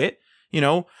do it,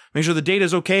 make sure the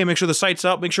data's okay, make sure the site's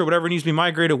up, make sure whatever needs to be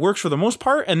migrated works for the most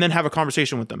part, and then have a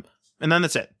conversation with them. And then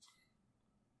that's it.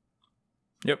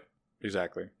 Yep,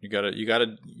 exactly. You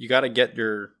gotta get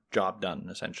your job done,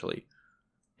 essentially.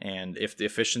 And if the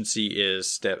efficiency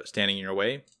is standing in your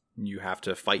way, you have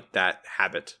to fight that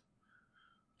habit.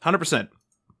 100%.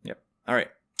 Yep. All right.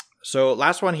 So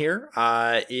last one here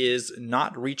is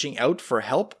not reaching out for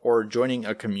help or joining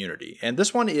a community. And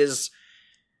this one is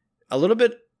a little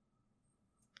bit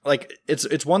like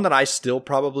it's one that I still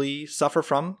probably suffer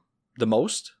from the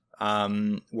most.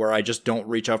 Where I just don't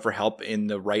reach out for help in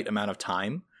the right amount of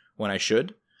time when I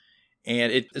should.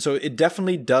 And it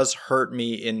definitely does hurt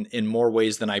me in more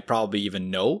ways than I probably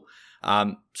even know.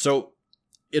 So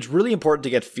it's really important to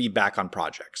get feedback on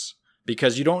projects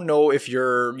because you don't know if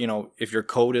your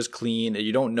code is clean.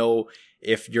 You don't know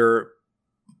if you're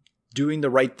doing the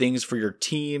right things for your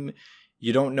team.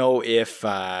 You don't know if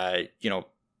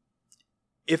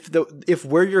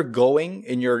where you're going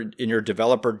in your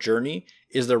developer journey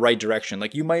is the right direction.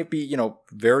 Like you might be,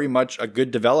 very much a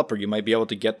good developer. You might be able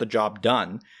to get the job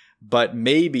done, but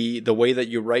maybe the way that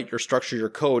you write or structure your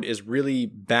code is really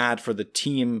bad for the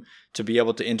team to be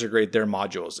able to integrate their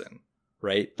modules in,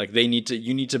 right? Like you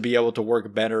need to be able to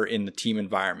work better in the team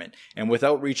environment. And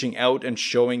without reaching out and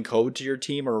showing code to your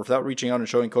team, or without reaching out and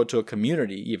showing code to a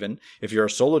community, even if you're a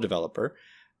solo developer,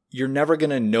 you're never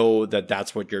going to know that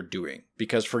that's what you're doing,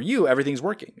 because for you, everything's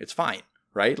working. It's fine,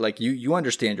 right? Like you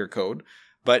understand your code.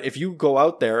 But if you go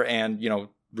out there and,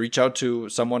 reach out to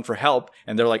someone for help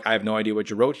and they're like, I have no idea what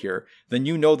you wrote here, then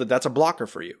you know that that's a blocker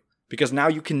for you, because now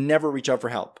you can never reach out for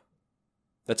help.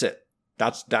 That's it.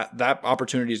 That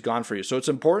opportunity is gone for you. So it's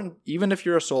important, even if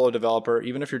you're a solo developer,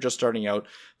 even if you're just starting out,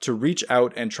 to reach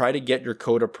out and try to get your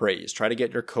code appraised, try to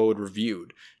get your code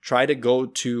reviewed, try to go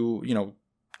to,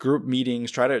 group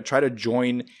meetings, try to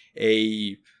join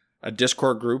a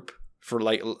Discord group for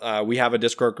we have a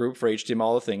Discord group for HTML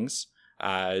All the Things.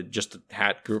 Just a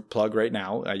hat group plug right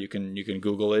now. You can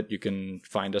Google it. You can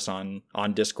find us on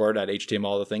Discord at HTML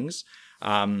All the Things.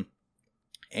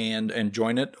 And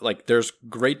join it. Like, there's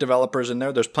great developers in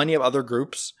there. There's plenty of other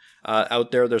groups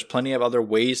out there. There's plenty of other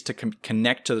ways to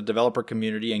connect to the developer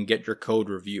community and get your code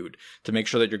reviewed to make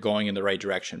sure that you're going in the right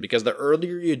direction. Because the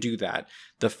earlier you do that,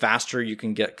 the faster you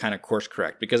can get kind of course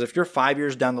correct. Because if you're 5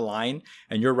 years down the line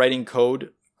and you're writing code,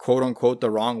 quote unquote,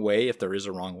 the wrong way, if there is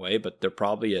a wrong way, but there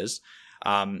probably is,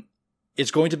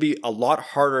 it's going to be a lot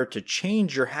harder to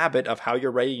change your habit of how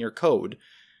you're writing your code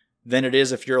than it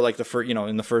is if you're like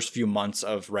in the first few months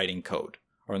of writing code,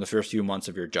 or in the first few months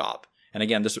of your job. And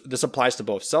again, this applies to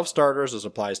both self-starters. This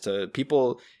applies to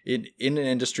people in an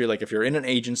industry. Like, if you're in an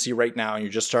agency right now and you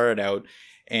just started out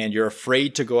and you're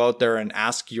afraid to go out there and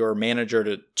ask your manager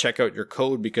to check out your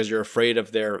code because you're afraid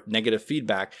of their negative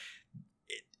feedback,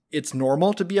 it's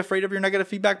normal to be afraid of your negative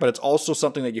feedback, but it's also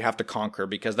something that you have to conquer,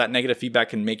 because that negative feedback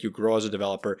can make you grow as a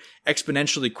developer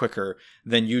exponentially quicker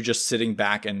than you just sitting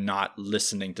back and not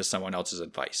listening to someone else's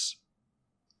advice.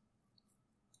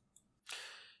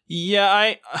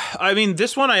 Yeah, I mean,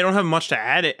 this one I don't have much to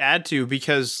add to,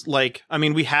 because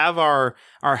we have our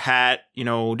hat,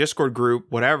 Discord group,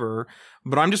 whatever,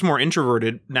 but I'm just more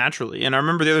introverted naturally. And I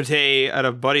remember the other day I had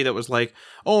a buddy that was like,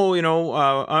 oh,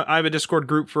 I have a Discord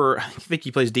group for, I think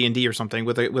he plays D&D or something,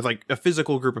 with like a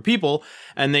physical group of people,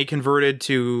 and they converted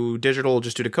to digital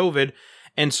just due to COVID.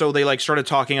 And so they started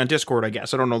talking on Discord, I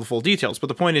guess. I don't know the full details, but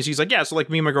the point is, he's like, yeah, so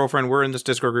me and my girlfriend, we're in this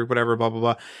Discord group, whatever, blah, blah,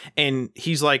 blah. And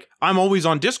he's like, I'm always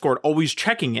on Discord, always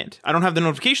checking it. I don't have the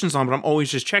notifications on, but I'm always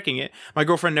just checking it. My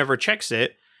girlfriend never checks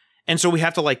it. And so we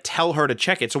have to tell her to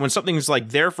check it. So when something's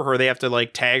there for her, they have to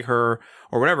tag her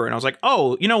or whatever. And I was like,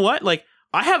 oh, you know what?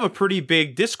 I have a pretty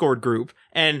big Discord group,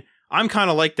 and I'm kind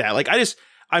of like that.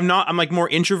 I'm more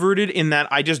introverted in that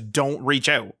I just don't reach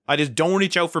out. I just don't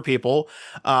reach out for people.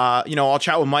 I'll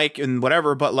chat with Mike and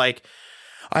whatever, but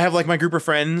I have my group of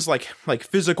friends, like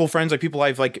physical friends, people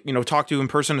I've talked to in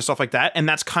person and stuff like that. And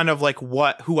that's kind of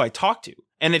who I talk to.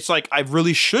 And it's I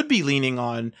really should be leaning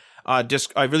on I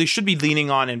really should be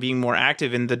leaning on and being more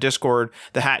active in the Discord,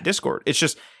 the hat Discord. It's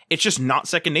just not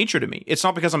second nature to me. It's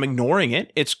not because I'm ignoring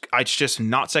it. It's just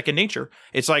not second nature.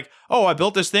 It's oh, I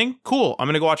built this thing. Cool. I'm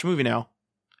going to go watch a movie now.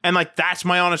 And that's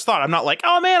my honest thought. I'm not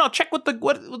oh man, I'll check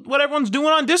what everyone's doing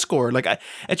on Discord.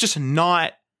 It's just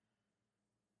not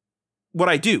what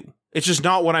I do. It's just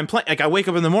not what I'm playing. I wake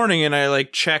up in the morning and I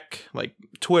check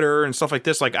Twitter and stuff like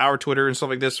this, our Twitter and stuff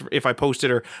like this, if I post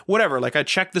it or whatever. I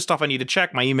check the stuff I need to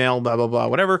check, my email, blah, blah, blah,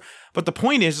 whatever. But the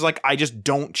point is I just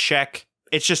don't check.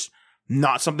 It's just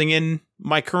not something in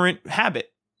my current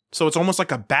habit. So it's almost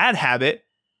like a bad habit,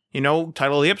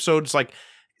 title of the episode. It's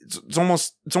it's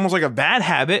almost like a bad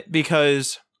habit,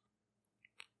 because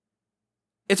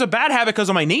it's a bad habit because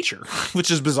of my nature,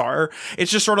 which is bizarre. It's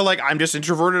just sort of I'm just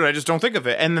introverted. I just don't think of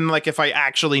it. And then if I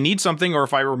actually need something, or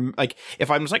if I'm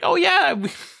just oh yeah,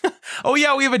 we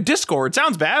have a Discord.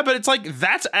 Sounds bad, but it's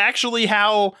that's actually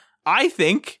how I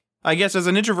think, I guess, as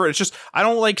an introvert. It's just, I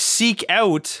don't seek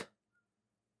out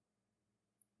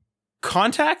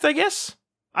contact, I guess.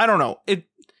 I don't know.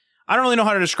 I don't really know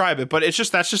how to describe it, but that's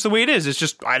just the way it is. It's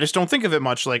just, I just don't think of it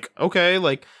much.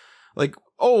 Okay,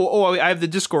 oh, I have the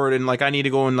Discord, and I need to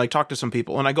go and talk to some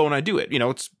people, and I go and I do it.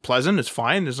 It's pleasant, it's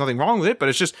fine, there's nothing wrong with it, but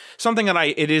it's just something that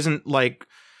it isn't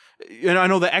and I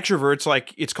know the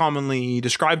extroverts, it's commonly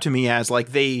described to me as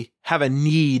they have a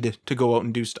need to go out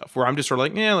and do stuff, where I'm just sort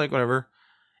of yeah, whatever.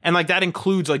 And that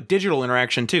includes digital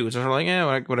interaction too. It's sort of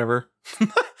yeah, whatever.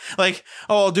 Oh,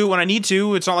 I'll do it when I need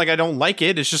to. It's not I don't like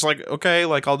it. It's just okay,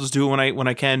 I'll just do it when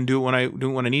I can, do it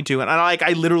when I need to. And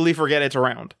I literally forget it's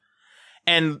around.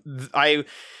 And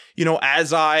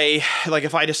as I,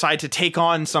 if I decide to take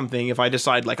on something, if I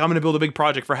decide I'm going to build a big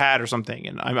project for Hat or something,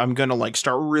 and I'm going to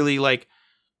start really I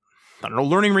don't know,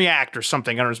 learning React or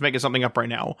something. I'm just making something up right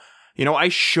now. You know, I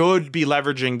should be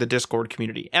leveraging the Discord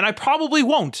community, and I probably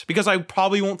won't because I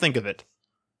probably won't think of it,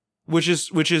 which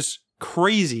is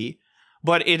crazy,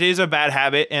 but it is a bad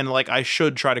habit, and like I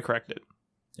should try to correct it.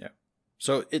 Yeah.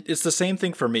 So it's the same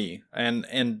thing for me,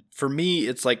 and for me,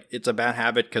 it's like it's a bad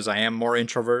habit because I am more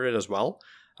introverted as well,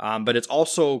 but it's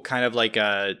also kind of like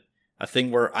a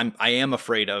thing where I am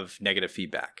afraid of negative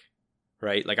feedback.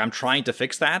 Right? Like I'm trying to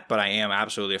fix that, but I am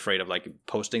absolutely afraid of like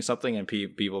posting something and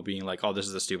people being like, oh, this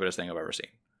is the stupidest thing I've ever seen.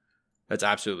 That's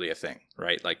absolutely a thing,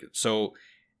 right? Like, so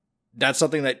that's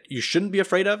something that you shouldn't be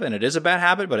afraid of. And it is a bad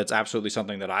habit, but it's absolutely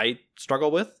something that I struggle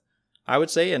with, I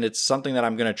would say. And it's something that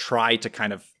I'm going to try to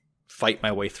kind of fight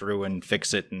my way through and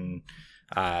fix it and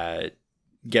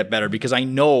get better, because I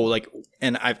know like,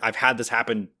 and I've had this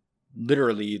happen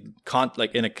literally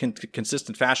like in a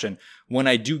consistent fashion. When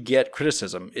I do get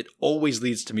criticism, it always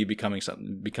leads to me becoming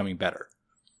better,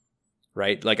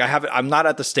 right? Like I'm not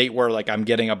at the state where like I'm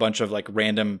getting a bunch of like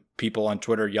random people on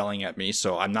Twitter yelling at me,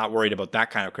 so I'm not worried about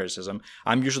that kind of criticism.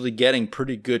 I'm usually getting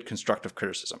pretty good constructive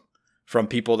criticism from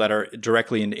people that are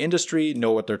directly in the industry,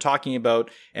 know what they're talking about,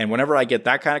 and whenever I get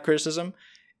that kind of criticism,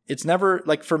 it's never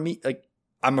like, for me, like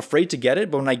I'm afraid to get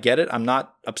it, but when I get it, I'm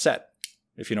not upset,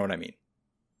 if you know what I mean.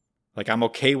 Like I'm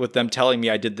okay with them telling me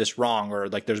I did this wrong, or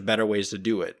like there's better ways to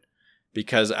do it.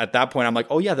 Because at that point I'm like,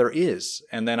 oh yeah, there is.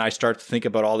 And then I start to think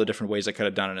about all the different ways I could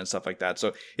have done it and stuff like that.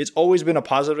 So it's always been a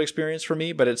positive experience for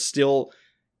me, but it's still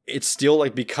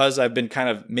like, because I've been kind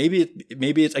of, maybe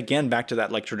it's again back to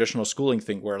that like traditional schooling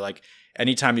thing where like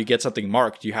anytime you get something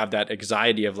marked, you have that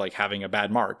anxiety of like having a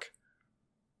bad mark.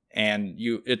 And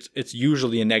it's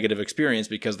usually a negative experience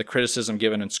because the criticism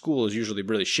given in school is usually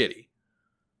really shitty.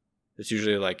 It's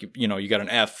usually like, you know, you got an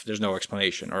F, there's no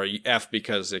explanation, or F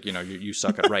because like, you know, you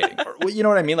suck at writing, or you know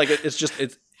what I mean? Like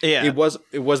it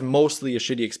was mostly a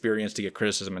shitty experience to get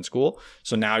criticism in school.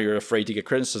 So now you're afraid to get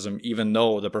criticism, even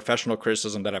though the professional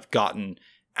criticism that I've gotten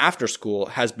after school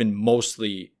has been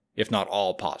mostly, if not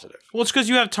all, positive. Well, it's because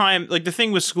you have time. Like the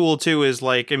thing with school too is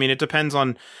like, I mean, it depends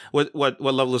on what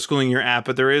level of schooling you're at,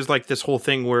 but there is like this whole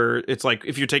thing where it's like,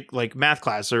 if you take like math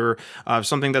class or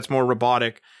something that's more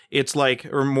robotic, it's like,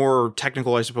 or more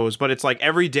technical, I suppose, but it's like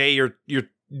every day you're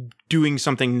doing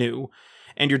something new,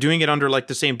 and you're doing it under like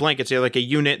the same blanket. Say like a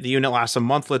unit, the unit lasts a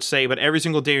month, let's say, but every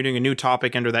single day you're doing a new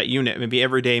topic under that unit, maybe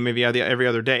every day, maybe every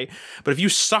other day. But if you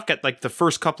suck at like the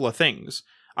first couple of things,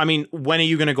 I mean, when are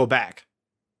you going to go back?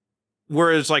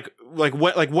 Whereas when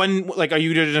are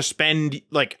you going to spend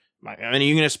like, are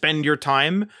you going to spend your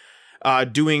time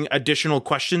doing additional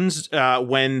questions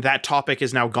when that topic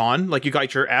is now gone? Like you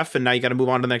got your F and now you got to move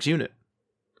on to the next unit.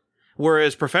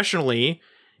 Whereas professionally,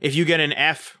 if you get an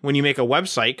F when you make a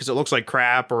website because it looks like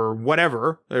crap or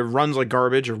whatever, it runs like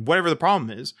garbage or whatever the problem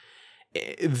is,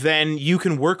 then you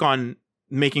can work on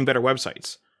making better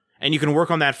websites. And you can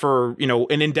work on that for, you know,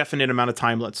 an indefinite amount of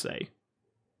time, let's say.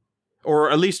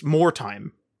 Or at least more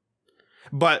time.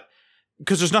 But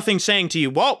because there's nothing saying to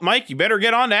you, well, Mike, you better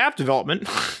get on to app development.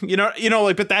 you know,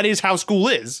 like, but that is how school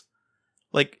is.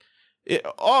 Like,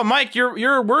 oh, Mike, your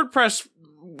WordPress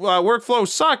workflow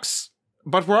sucks,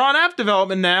 but we're on app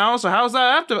development now. So how's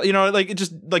that app? You know, like, it's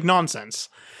just like nonsense.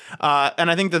 And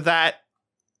I think that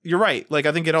you're right. Like,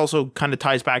 I think it also kind of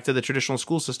ties back to the traditional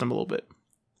school system a little bit.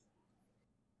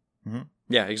 Mm-hmm.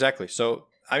 Yeah, exactly. So,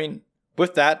 I mean,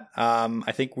 with that,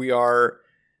 I think we are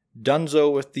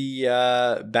donezo with the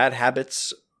bad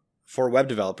habits for web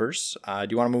developers. Do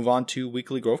you want to move on to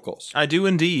weekly growth goals? I do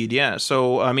indeed, yeah.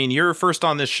 So, I mean, you're first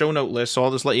on this show note list, so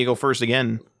I'll just let you go first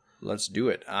again. Let's do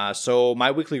it. So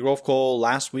my weekly growth goal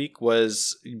last week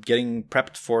was getting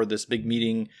prepped for this big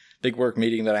work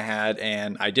meeting that I had,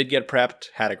 and I did get prepped,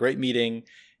 had a great meeting.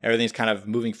 Everything's kind of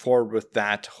moving forward with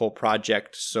that whole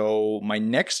project. So my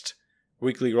next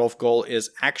weekly growth goal is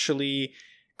actually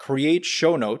create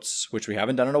show notes, which we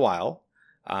haven't done in a while,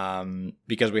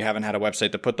 because we haven't had a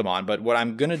website to put them on. But what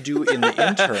I'm gonna do in the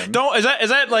interim, is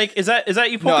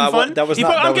that you poking fun? That was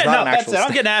not an actual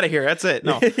I'm getting out of here. That's it.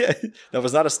 No, that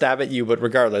was not a stab at you. But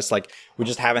regardless, like we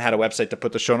just haven't had a website to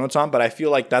put the show notes on. But I feel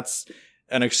like that's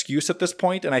an excuse at this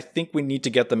point, and I think we need to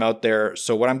get them out there.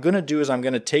 So what I'm gonna do is I'm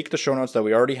gonna take the show notes that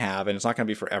we already have, and it's not gonna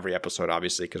be for every episode,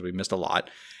 obviously, because we missed a lot.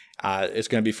 It's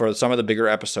going to be for some of the bigger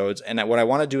episodes. And what I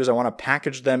want to do is I want to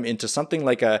package them into something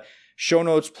like a show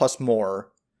notes plus more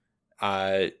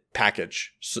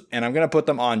package. So, and I'm going to put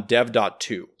them on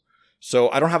dev.to.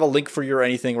 So I don't have a link for you or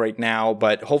anything right now,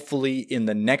 but hopefully in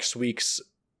the next week's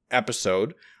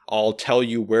episode, I'll tell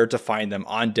you where to find them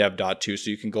on dev.to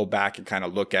so you can go back and kind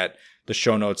of look at the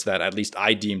show notes that at least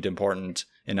I deemed important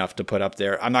enough to put up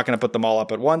there. I'm not going to put them all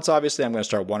up at once, obviously. I'm going to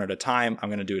start one at a time. I'm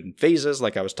going to do it in phases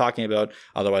like I was talking about.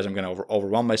 Otherwise, I'm going to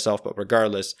overwhelm myself. But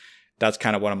regardless, that's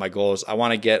kind of one of my goals. I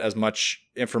want to get as much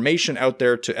information out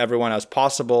there to everyone as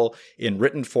possible in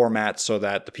written format so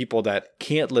that the people that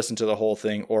can't listen to the whole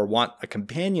thing or want a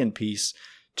companion piece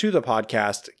to the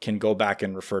podcast can go back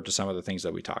and refer to some of the things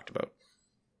that we talked about.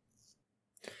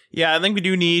 Yeah, I think we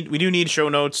do need show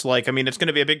notes. Like, I mean, it's going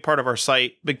to be a big part of our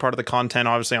site, big part of the content,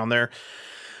 obviously, on there.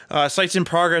 Site's in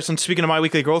progress. And speaking of my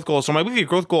weekly growth goal, so my weekly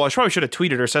growth goal, I probably should have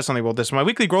tweeted or said something about this. My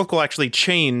weekly growth goal actually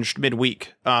changed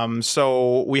midweek.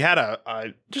 So we had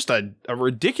a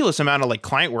ridiculous amount of like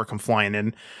client work I'm flying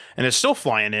in, and it's still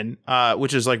flying in,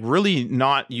 which is like really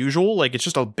not usual. Like, it's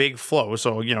just a big flow.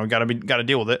 So, you know, gotta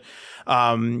deal with it.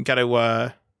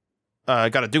 Gotta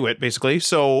do it basically.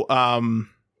 So,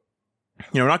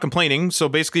 you know, not complaining. So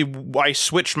basically, I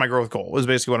switched my growth goal is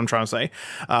basically what I'm trying to say.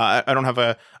 I don't have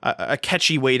a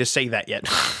catchy way to say that yet.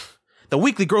 The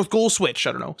weekly growth goal switch.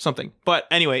 I don't know, something. But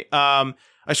anyway, I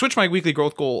switched my weekly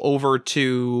growth goal over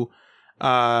to,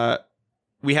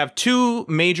 we have 2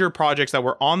 major projects that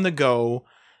were on the go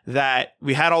that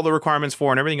we had all the requirements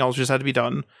for and everything else just had to be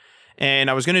done. And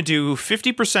I was going to do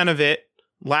 50% of it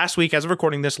last week, as of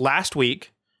recording this last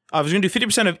week. I was going to do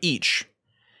 50% of each.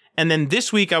 And then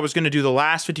this week I was going to do the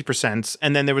last 50%.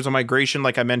 And then there was a migration,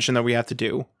 like I mentioned, that we have to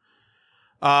do.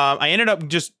 I ended up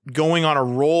just going on a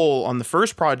roll on the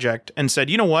first project and said,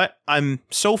 you know what? I'm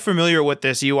so familiar with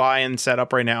this UI and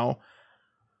setup right now.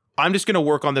 I'm just going to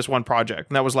work on this one project.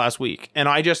 And that was last week. And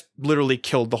I just literally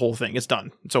killed the whole thing. It's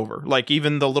done. It's over. Like,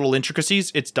 even the little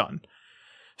intricacies, it's done.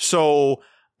 So,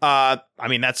 I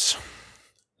mean, that's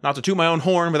not to toot my own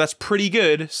horn, but that's pretty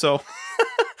good. So,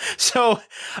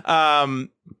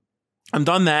 I'm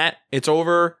done that. It's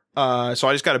over. So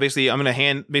I just got to I'm going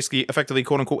to effectively,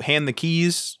 quote unquote, hand the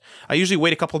keys. I usually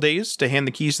wait a couple days to hand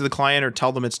the keys to the client or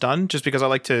tell them it's done, just because I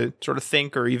like to sort of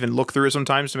think or even look through it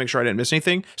sometimes to make sure I didn't miss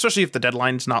anything, especially if the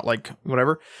deadline's not like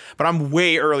whatever. But I'm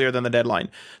way earlier than the deadline.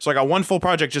 So I got one full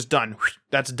project just done.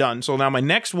 That's done. So now my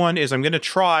next one is I'm going to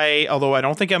try, although I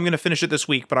don't think I'm going to finish it this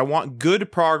week, but I want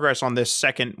good progress on this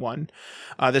second one.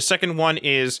 The second one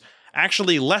is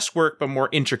actually less work, but more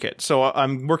intricate. So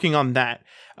I'm working on that.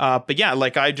 But yeah,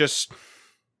 like I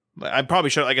probably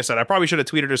should, like I said, I probably should have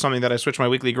tweeted or something that I switched my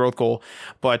weekly growth goal.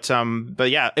 But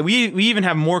yeah, we even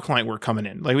have more client work coming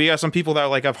in. Like, we got some people that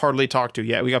like I've hardly talked to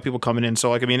yet. We got people coming in. So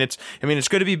like, I mean, it's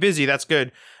good to be busy. That's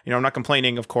good. You know, I'm not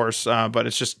complaining, of course, but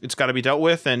it's got to be dealt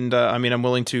with. And I mean, I'm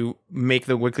willing to make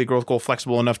the weekly growth goal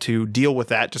flexible enough to deal with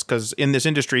that, just because in this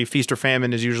industry, feast or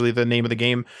famine is usually the name of the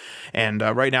game. And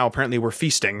right now, apparently we're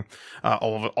feasting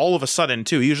all of a sudden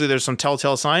too. Usually there's some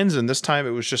telltale signs. And this time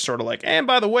it was just sort of like, and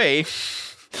by the way,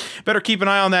 better keep an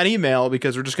eye on that email,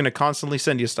 because we're just going to constantly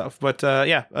send you stuff. But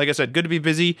yeah, like I said, good to be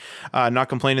busy, not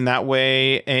complaining that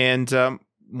way. And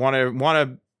want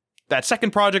to that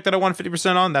second project that I want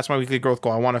 50% on, that's my weekly growth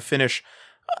goal. I want to finish,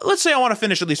 let's say I want to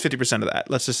finish at least 50% of that.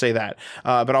 Let's just say that.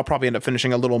 But I'll probably end up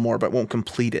finishing a little more, but won't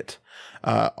complete it.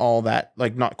 All that,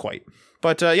 like, not quite.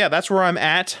 But yeah, that's where I'm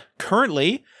at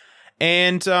currently.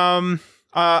 And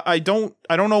I don't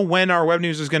know when our web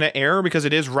news is going to air, because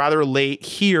it is rather late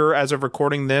here as of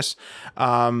recording this.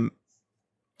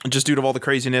 Just due to all the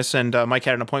craziness, and Mike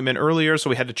had an appointment earlier,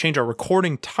 so we had to change our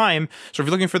recording time. So if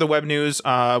you're looking for the web news,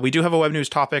 we do have a web news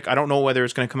topic. I don't know whether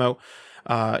it's going to come out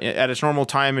at its normal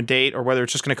time and date, or whether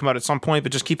it's just going to come out at some point,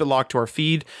 but just keep it locked to our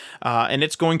feed. And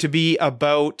it's going to be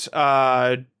about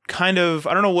kind of,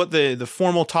 I don't know what the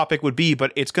formal topic would be,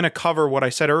 but it's going to cover what I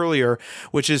said earlier,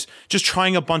 which is just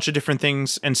trying a bunch of different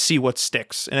things and see what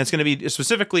sticks. And it's going to be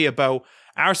specifically about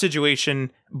our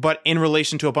situation, but in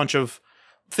relation to a bunch of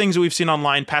things that we've seen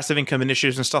online, passive income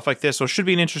initiatives and stuff like this. So it should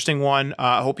be an interesting one.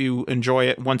 I hope you enjoy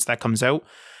it once that comes out.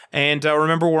 And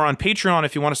remember, we're on Patreon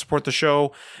if you want to support the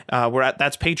show.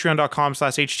 That's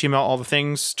patreon.com/HTML, all the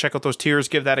things. Check out those tiers,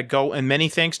 give that a go. And many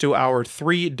thanks to our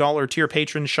 $3 tier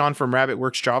patron, Sean from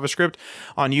RabbitWorks JavaScript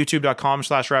on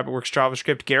youtube.com/RabbitWorks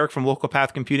JavaScript, Garrick from Local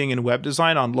Path Computing and Web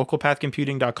Design on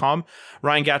localpathcomputing.com,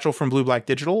 Ryan Gatchell from Blue Black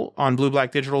Digital on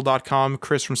blueblackdigital.com,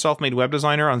 Chris from Selfmade Web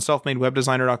Designer on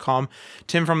selfmadewebdesigner.com,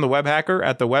 Tim from The Web Hacker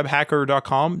at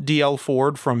thewebhacker.com, DL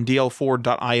Ford from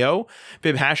dlford.io,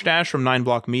 Bib Hashdash from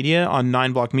 9block Media on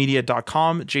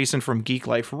 9blockmedia.com, Jason from Geek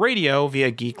Life Radio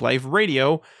via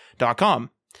geekliferadio.com.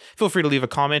 Feel free to leave a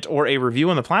comment or a review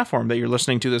on the platform that you're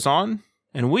listening to this on,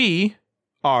 and we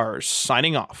are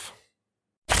signing off.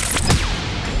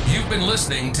 You've been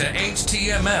listening to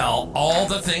HTML All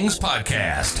the Things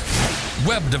Podcast.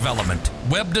 web development,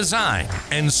 web design,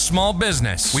 and small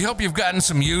business. We hope you've gotten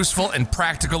some useful and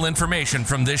practical information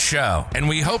from this show, and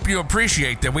we hope you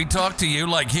appreciate that we talk to you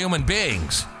like human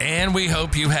beings, and we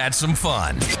hope you had some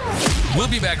fun. We'll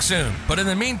be back soon, but in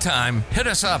the meantime, hit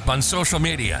us up on social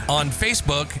media on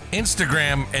Facebook,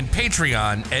 Instagram, and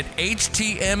Patreon at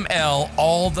HTML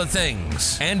All the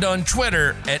Things, and on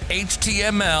Twitter at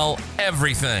HTML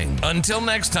Everything. Until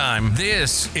next time,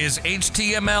 this is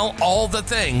HTML All the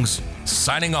Things,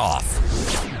 signing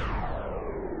off.